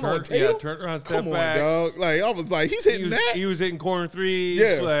turnaround on Tatum? Yeah, turnaround step backs. Come on, dog. Like, I was like, he's hitting that? He was hitting corner threes.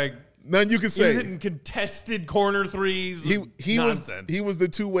 Yeah. Like, nothing you can say. He was hitting contested corner threes. Nonsense. He was the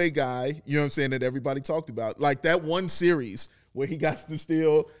two-way guy, you know what I'm saying, that everybody talked about. Like, that one series where he got the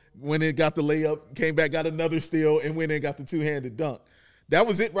steal, went in, got the layup, came back, got another steal, and went in, got the two-handed dunk. That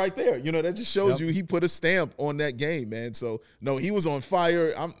was it right there. That just shows you he put a stamp on that game, man. So, no, he was on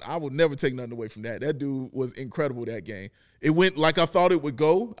fire. I would never take nothing away from that. That dude was incredible that game. It went like I thought it would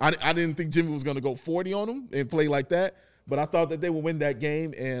go. I didn't think Jimmy was going to go 40 on him and play like that, but I thought that they would win that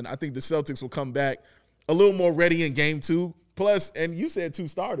game, and I think the Celtics will come back a little more ready in game 2. Plus, and you said 2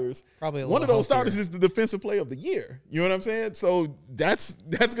 starters. Probably one of those starters is the defensive player of the year. You know what I'm saying? So that's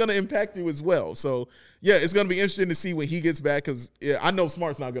going to impact you as well. So, yeah, it's going to be interesting to see when he gets back because I know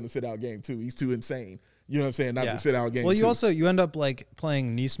Smart's not going to sit out game 2. He's too insane. You know what I'm saying? Not to sit out game 2. You end up like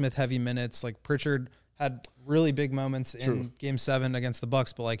playing Nesmith heavy minutes. Like Pritchard had really big moments in game 7 against the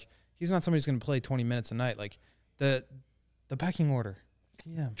Bucks, but like he's not somebody who's going to play 20 minutes a night. Like the pecking order.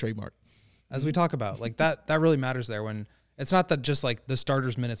 Yeah. Trademark. As we talk about, like that really matters there when it's not that just like the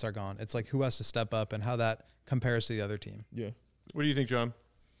starters' minutes are gone. It's like who has to step up and how that compares to the other team. Yeah. What do you think, John?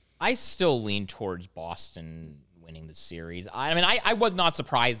 I still lean towards Boston winning the series. I mean, I was not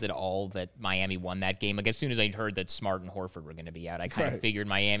surprised at all that Miami won that game. Like as soon as I heard that Smart and Horford were going to be out, I kind of figured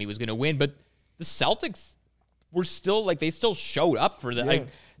Miami was going to win. But the Celtics, were still like, they still showed up for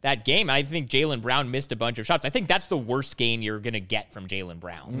that game. I think Jaylen Brown missed a bunch of shots. I think that's the worst game you're going to get from Jaylen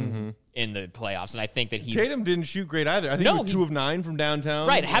Brown in the playoffs. And I think that Tatum didn't shoot great either. I think he was 2 of 9 from downtown.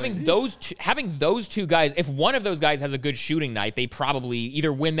 Right. Having those two guys, if one of those guys has a good shooting night, they probably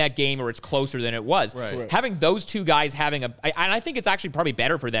either win that game or it's closer than it was. Right. Having those two guys and I think it's actually probably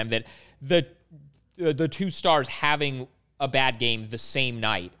better for them that the two stars having a bad game the same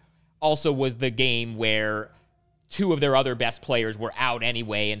night also was the game where 2 of their other best players were out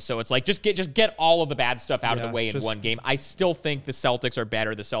anyway, and so it's like just get all of the bad stuff out of the way in one game. I still think the Celtics are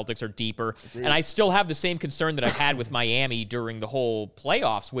better, the Celtics are deeper, and I still have the same concern that I've had with Miami during the whole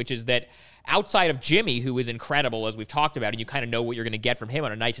playoffs, which is that outside of Jimmy, who is incredible, as we've talked about, and you kind of know what you're going to get from him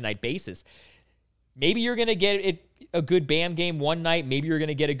on a night-to-night basis, maybe you're going to get a good Bam game one night, maybe you're going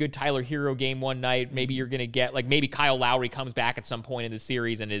to get a good Tyler Hero game one night, maybe you're going to get, like, maybe Kyle Lowry comes back at some point in the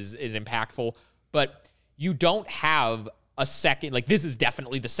series and is impactful, but you don't have a second, like, this is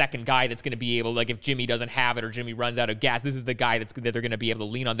definitely the second guy that's going to be able, like, if Jimmy doesn't have it or Jimmy runs out of gas, this is the guy that they're going to be able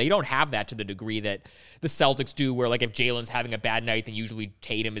to lean on. They don't have that to the degree that the Celtics do, where, like, if Jalen's having a bad night, then usually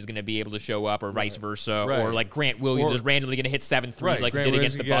Tatum is going to be able to show up, or vice versa, or, like, Grant Williams is randomly going to hit 7 threes like he did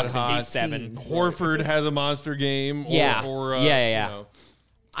against the Bucks in Game 7. Horford has a monster game. Yeah. You know.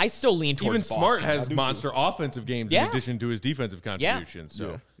 I still lean towards even Boston. Smart has monster offensive games in addition to his defensive contributions.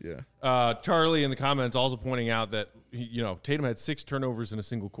 Charlie in the comments also pointing out that Tatum had 6 turnovers in a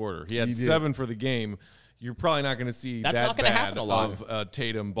single quarter. He had 7 for the game. You're probably not going to see that bad of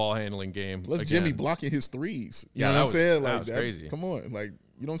Tatum ball handling game. Plus Jimmy blocking his threes. You know what I'm saying? Like, that's crazy. Come on, like.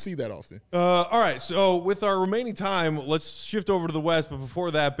 You don't see that often. All right, so with our remaining time, let's shift over to the West. But before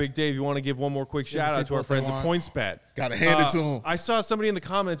that, Big Dave, you want to give one more quick shout-out to our friends at PointsBet. Got to hand it to them. I saw somebody in the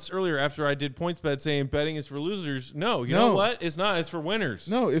comments earlier after I did PointsBet saying betting is for losers. No, you know what? It's not. It's for winners.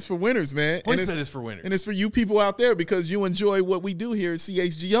 No, it's for winners, man. PointsBet is for winners. And it's for you people out there because you enjoy what we do here at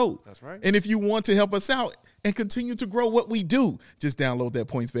CHGO. That's right. And if you want to help us out and continue to grow what we do, just download that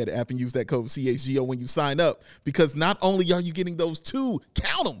PointsBet app and use that code CHGO when you sign up, because not only are you getting those 2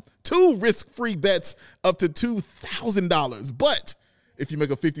 risk-free bets up to $2,000, but if you make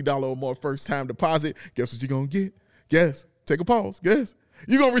a $50 or more first-time deposit, guess what you're going to get? Guess. Take a pause. Guess.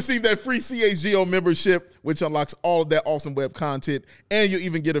 You're going to receive that free CHGO membership, which unlocks all of that awesome web content, and you'll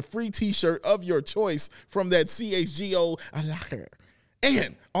even get a free T-shirt of your choice from that CHGO locker.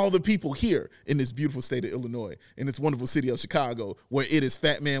 And all the people here in this beautiful state of Illinois, in this wonderful city of Chicago, where it is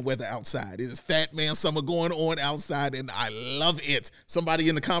fat man weather outside. It is fat man summer going on outside, and I love it. Somebody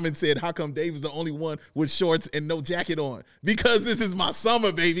in the comments said, how come Dave is the only one with shorts and no jacket on? Because this is my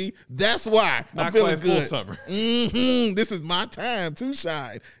summer, baby. That's why. I'm feeling good. Full summer. This is my time to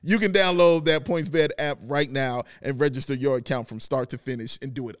shine. You can download that PointsBet app right now and register your account from start to finish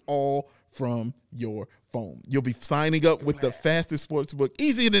and do it all from your phone. You'll be signing up with the fastest sportsbook,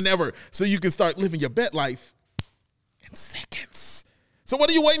 easier than ever, so you can start living your bet life in seconds. So what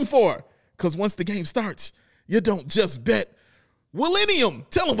are you waiting for? Because once the game starts, you don't just bet. Millennium,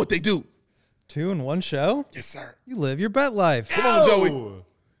 tell them what they do. 2 in 1 show? Yes, sir. You live your bet life. Come on, Joey.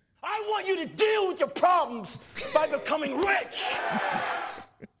 I want you to deal with your problems by becoming rich.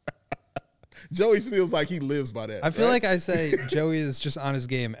 Joey feels like he lives by that. I feel like I say Joey is just on his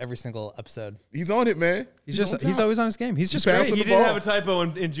game every single episode. He's on it, man. He's always on his game. He's just passing great. He the did ball. have a typo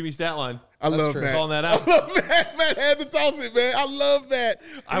in Jimmy's stat line. I love Matt. Calling that out. I love Matt. Matt had to toss it, man. I love Matt.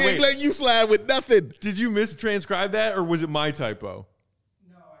 He ain't letting you slide with nothing. Did you mistranscribe that, or was it my typo?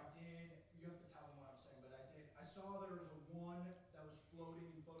 No, I did. You have to tell him what I'm saying, but I did. I saw there was a 1 that was floating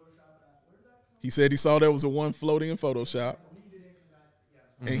in Photoshop. Where did that come from? He said he saw there was a 1 floating in Photoshop. I deleted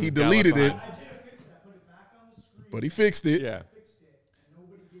it And he deleted it. I did fix it. I put it back on the screen. But he fixed it. Yeah.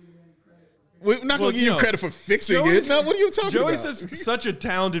 Nobody gave me any credit for We're not going to give you credit for fixing it. No, what are you talking Joey's about? such a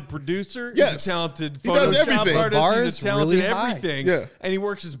talented producer. Yes. He's a talented He does Photoshop everything. artist. The bar He's is a talented really high. everything. Yeah. And he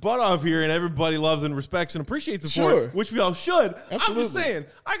works his butt off here, and everybody loves and respects and appreciates him for Sure. it, which we all should. I'm Absolutely. just saying,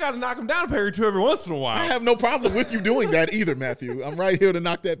 I got to knock him down a peg or two every once in a while. I have no problem with you doing that either, Matthew. I'm right here to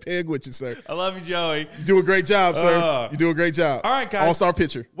knock that peg with you, sir. I love you, Joey. You do a great job, sir. You do a great job. All right, guys. All-star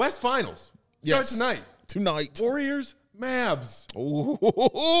pitcher. West Finals. Yes. Start tonight. Warriors, Mavs.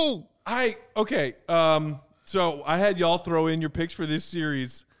 Ooh. So I had y'all throw in your picks for this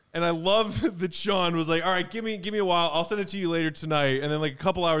series, and I love that Sean was like, all right, give me a while. I'll send it to you later tonight. And then like a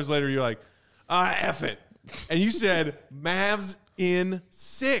couple hours later, you're like, F it. And you said Mavs in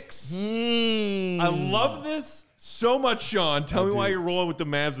 6. I love this so much, Sean. Tell me why you're rolling with the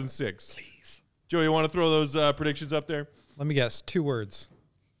Mavs in 6. Please. Joey, you want to throw those predictions up there? Let me guess. 2 words.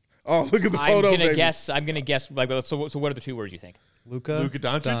 Oh, look at the photo, I'm baby. gonna guess. Like, so what are the 2 words you think? Luka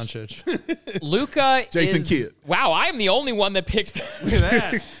Doncic. Luka Jason Kidd. Wow, I am the only one that picked Look at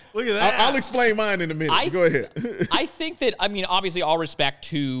that. Look at that. I'll explain mine in a minute. Go ahead. I think that, I mean, obviously all respect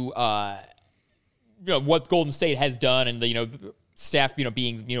to what Golden State has done and the Steph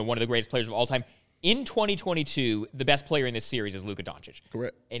being one of the greatest players of all time. In 2022, the best player in this series is Luka Doncic.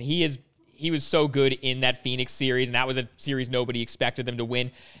 Correct. And he was so good in that Phoenix series, and that was a series nobody expected them to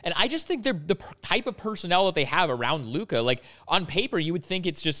win. And I just think they're the type of personnel that they have around Luka. Like, on paper, you would think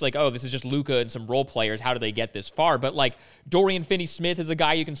it's just like, oh, this is just Luka and some role players. How do they get this far? But, like, Dorian Finney-Smith is a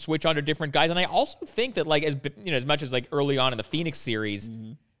guy you can switch on to different guys. And I also think that, like, as much as, like, early on in the Phoenix series,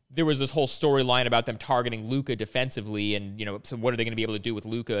 there was this whole storyline about them targeting Luka defensively and, so what are they going to be able to do with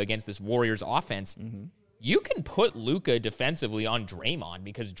Luka against this Warriors offense? You can put Luka defensively on Draymond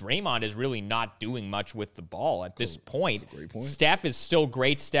because Draymond is really not doing much with the ball at this point. That's a great point. Steph is still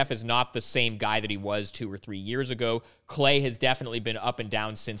great. Steph is not the same guy that he was 2 or 3 years ago. Clay has definitely been up and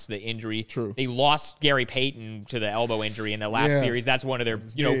down since the injury. True. They lost Gary Payton to the elbow injury in the last series. That's one of their,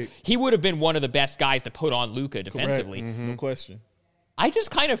 big. he would have been one of the best guys to put on Luka defensively. No question. I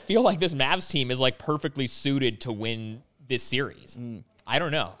just kind of feel like this Mavs team is like perfectly suited to win this series. I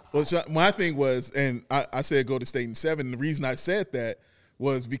don't know. Well, so my thing was, and I said go to State in 7. And the reason I said that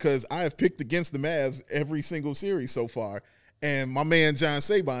was because I have picked against the Mavs every single series so far. And my man John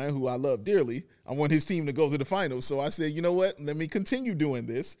Sabine, who I love dearly, I want his team to go to the finals. So I said, you know what? Let me continue doing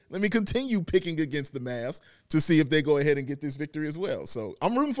this. Let me continue picking against the Mavs to see if they go ahead and get this victory as well. So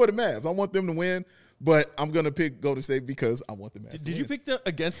I'm rooting for the Mavs. I want them to win, but I'm going to pick Golden State because I want the Mavs to win. Did you pick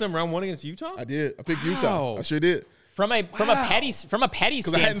against them round 1 against Utah? I did. I picked Utah. I sure did. From a petty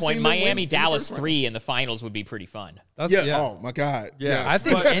standpoint, Miami Dallas 3 in the finals would be pretty fun. Oh my God. Yeah. I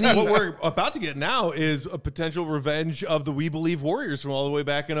think what we're about to get now is a potential revenge of the We Believe Warriors from all the way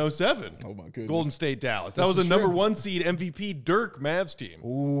back in 07. Oh my goodness. Golden State Dallas. That was a number 1 seed MVP Dirk Mavs team.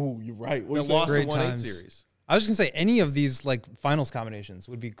 Ooh, you're right. That lost the 1-8 series. I was just gonna say any of these like finals combinations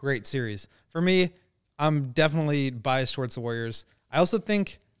would be great series. For me, I'm definitely biased towards the Warriors. I also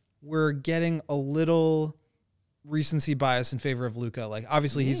think we're getting a little recency bias in favor of Luka. Like,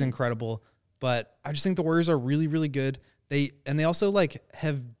 obviously he's incredible, but I just think the Warriors are really, really good. They also like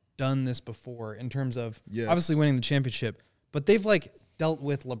have done this before in terms of obviously winning the championship, but they've like dealt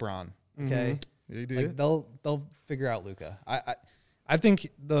with LeBron. Okay. They did. Like, they'll figure out Luka. I think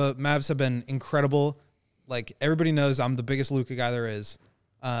the Mavs have been incredible. Like, everybody knows I'm the biggest Luka guy there is.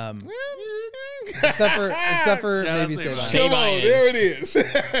 Except for maybe Sabine. Come on, there it is.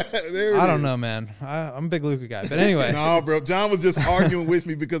 I don't know, man. I'm a big Luka guy. But anyway. No, bro. John was just arguing with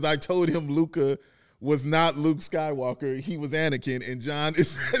me because I told him Luka was not Luke Skywalker. He was Anakin. And John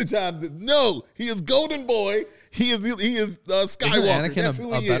no, he is Golden Boy. He is Skywalker. Isn't Anakin That's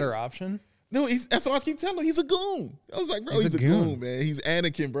who he better is. Option? No, that's what I keep telling him. He's a goon. I was like, bro, he's a goon, man. He's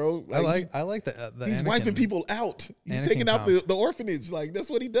Anakin, bro. Like, I like the he's Anakin. wiping people out. He's Anakin taking out the orphanage. Like, that's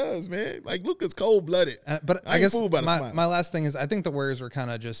what he does, man. Like, Luka's cold-blooded. But I ain't guess fooled by the smile. my last thing is I think the Warriors were kind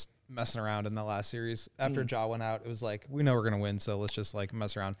of just messing around in the last series. After Ja went out, it was like, we know we're going to win, so let's just like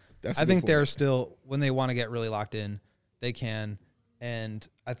mess around. I think they're still, when they want to get really locked in, they can. And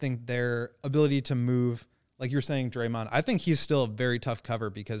I think their ability to move, like you're saying, Draymond, I think he's still a very tough cover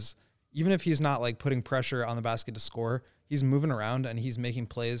because even if he's not like putting pressure on the basket to score, he's moving around and he's making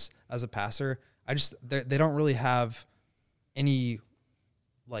plays as a passer. They don't really have any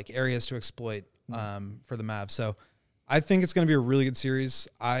like areas to exploit for the Mavs. So I think it's going to be a really good series.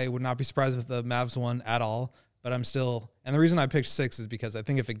 I would not be surprised if the Mavs won at all, but I'm still, and the reason I picked 6 is because I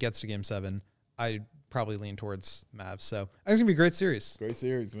think if it gets to Game 7, I probably lean towards Mavs. So I think it's going to be a great series. Great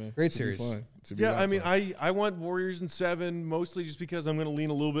series, man. Great series. Fun. Yeah, I mean, I want Warriors in 7 mostly just because I'm going to lean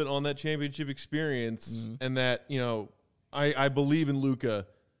a little bit on that championship experience and that, I believe in Luka.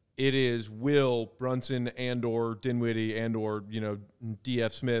 It is Will, Brunson, and/or Dinwiddie, and/or,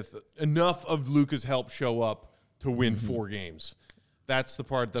 D.F. Smith. Enough of Luka's help show up to win 4 games. That's the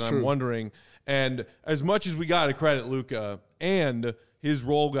part that I'm wondering. And as much as we got to credit Luka and his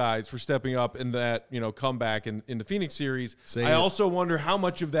role guys for stepping up in that, comeback in the Phoenix series, I also wonder how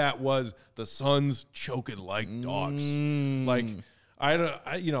much of that was the Suns choking like dogs. Like,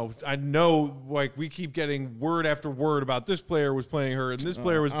 I know, like, we keep getting word after word about this player was playing hurt and this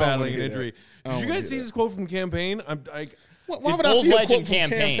player was battling an injury. Did you guys see this quote from Campaign? Why would I see a quote from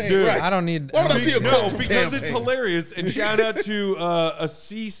Campaign? Dude, I don't need. Why would I see a quote from because Campaign? it's hilarious. And shout out to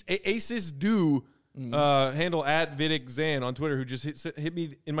Asis Do handle at Vidic Zan on Twitter, who just hit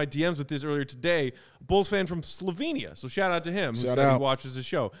me in my DMs with this earlier today. Bulls fan from Slovenia. So shout out to him who said he watches the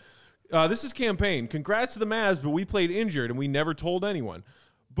show. This is Campaign. Congrats to the Mavs, but we played injured and we never told anyone.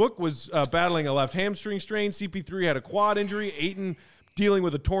 Book was battling a left hamstring strain. CP3 had a quad injury. Ayton dealing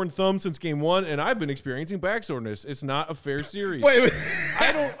with a torn thumb since game 1, and I've been experiencing back soreness. It's not a fair series. Wait.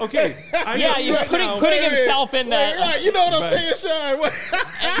 I don't. Okay. You're putting himself in that. Right, you know what I'm saying, Sean?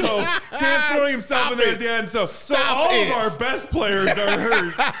 So Cam throwing himself in there at the end. So all of our best players are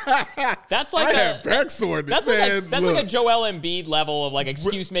hurt. That's like back soreness. That's like a Joel Embiid level of like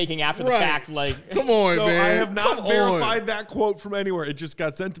excuse making after the fact. Like, come on, so man. I have not verified that quote from anywhere. It just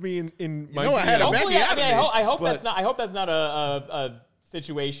got sent to me in my. I had a I hope that's not a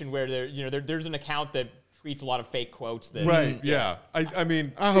situation where there's an account that tweets a lot of fake quotes. That, right. Yeah. I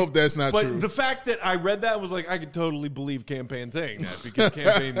mean, I hope that's not true. But the fact that I read that was like, I could totally believe Campaign saying that because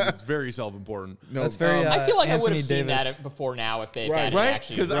Campaign is very self-important. No, that's very. I feel like Anthony I would have seen Davis. that before now if they right.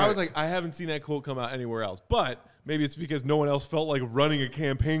 actually. Because I was like, I haven't seen that quote come out anywhere else. But maybe it's because no one else felt like running a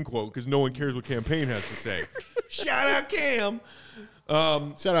Campaign quote because no one cares what Campaign has to say. Shout out Cam.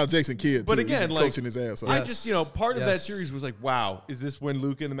 Shout out Jason Kidd, but too. again, He's like coaching his ass off. I just, part of that series was like, wow, is this when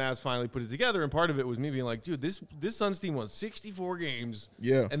Luka and the Mavs finally put it together? And part of it was me being like, dude, this Suns team won 64 games,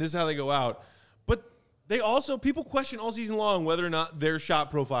 and this is how they go out. But they also, people question all season long whether or not their shot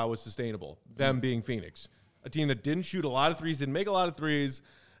profile was sustainable. Them being Phoenix, a team that didn't shoot a lot of threes, didn't make a lot of threes,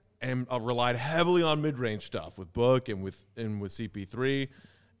 and relied heavily on mid-range stuff with Book and with CP3,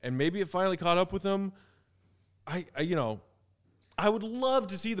 and maybe it finally caught up with them. I would love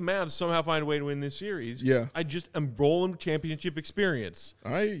to see the Mavs somehow find a way to win this series. Yeah. I just am rolling championship experience.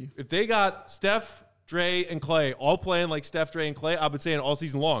 If they got Steph, Dre, and Clay all playing like Steph, Dre, and Clay, I've been saying all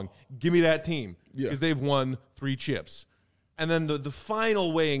season long, give me that team because they've won 3 chips. And then the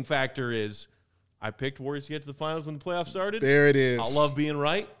final weighing factor is I picked Warriors to get to the finals when the playoffs started. There it is. I love being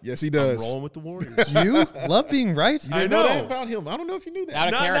right. Yes, he does. I'm rolling with the Warriors. You love being right? You didn't know that about him. I don't know if you knew that.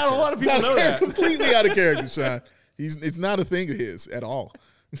 Not a lot of people know that. Completely out of character, Sean. It's not a thing of his at all.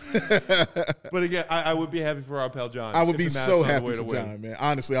 But again, I would be happy for our pal John. I would be so happy for John, man.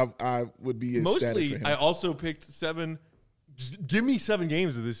 Honestly, I would be ecstatic for him. I also picked 7. Just give me 7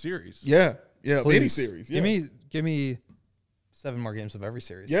 games of this series. Yeah, Please. any series. Yeah. Give me 7 more games of every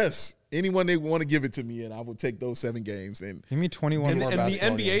series. Yes, anyone they want to give it to me, and I will take those 7 games. And give me 21 more. And the basketball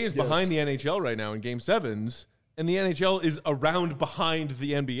NBA games. is behind the NHL right now in Game 7s. And the NHL is a round behind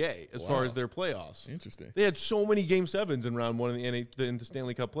the NBA as far as their playoffs. Interesting. They had so many Game 7s in round 1 in the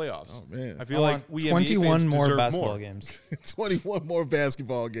Stanley Cup playoffs. Oh, man. I feel like we 21 NBA fans more deserve basketball games. 21 more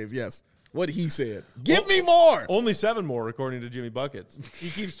basketball games, yes. What he said. Give me more. Only 7 more, according to Jimmy Buckets. He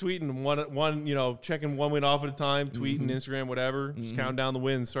keeps tweeting one, checking one win off at a time, tweeting, Instagram, whatever. Just counting down the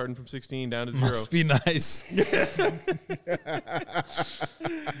wins, starting from 16 down to 0. Must be nice.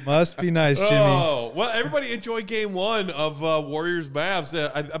 Must be nice, Jimmy. Oh, well, everybody enjoy Game 1 of Warriors Mavs.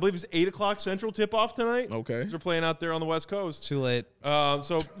 I believe it's 8 o'clock Central tip-off tonight. Okay. They're playing out there on the West Coast. Too late.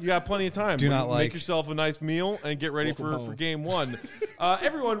 So you got plenty of time. Make yourself a nice meal and get ready for Game 1.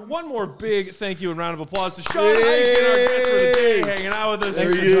 Everyone, one more big thank you and round of applause to Sean Eichen, our guest for the day, hanging out with us.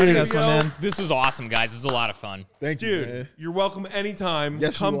 Thanks for joining us, my man. This was awesome, guys. This was a lot of fun. Thank you, Dude, man. you're welcome anytime.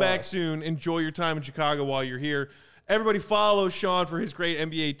 Yes, Come you back are. soon. Enjoy your time in Chicago while you're here. Everybody follow Sean for his great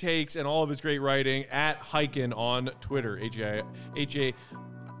NBA takes and all of his great writing at Heiken on Twitter. HIGHKIN.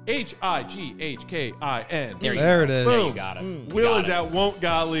 There it is. Boom. You got it. Will is at Won't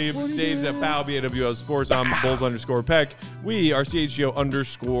Gottlieb. Dave's at Bow BAWL Sports. I'm Bulls_Peck. We are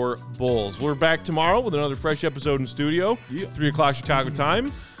CHGO_Bulls. We're back tomorrow with another fresh episode in studio. 3 o'clock Chicago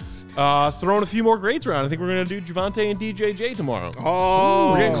time. Throwing a few more greats around. I think we're going to do Javante and DJJ tomorrow.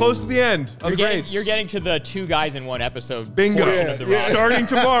 Oh. We're getting close to the end of the greats. You're getting to the 2 guys in 1 episode. Bingo. portion of the roster. Starting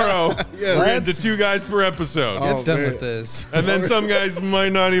tomorrow, Yeah. we're getting to 2 guys per episode. Get done man. with this. And then some guys might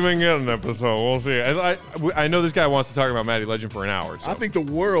not even get an episode. We'll see. I know this guy wants to talk about Matty Legend for an hour. So. I think the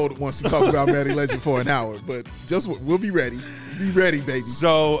world wants to talk about Matty Legend for an hour, but we'll be ready. Be ready, baby.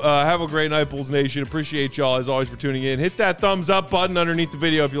 So have a great night, Bulls Nation. Appreciate y'all, as always, for tuning in. Hit that thumbs up button underneath the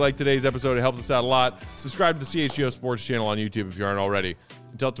video if you like today's episode. It helps us out a lot. Subscribe to the CHGO Sports channel on YouTube if you aren't already.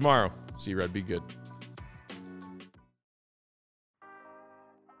 Until tomorrow, see you, Red. Be good.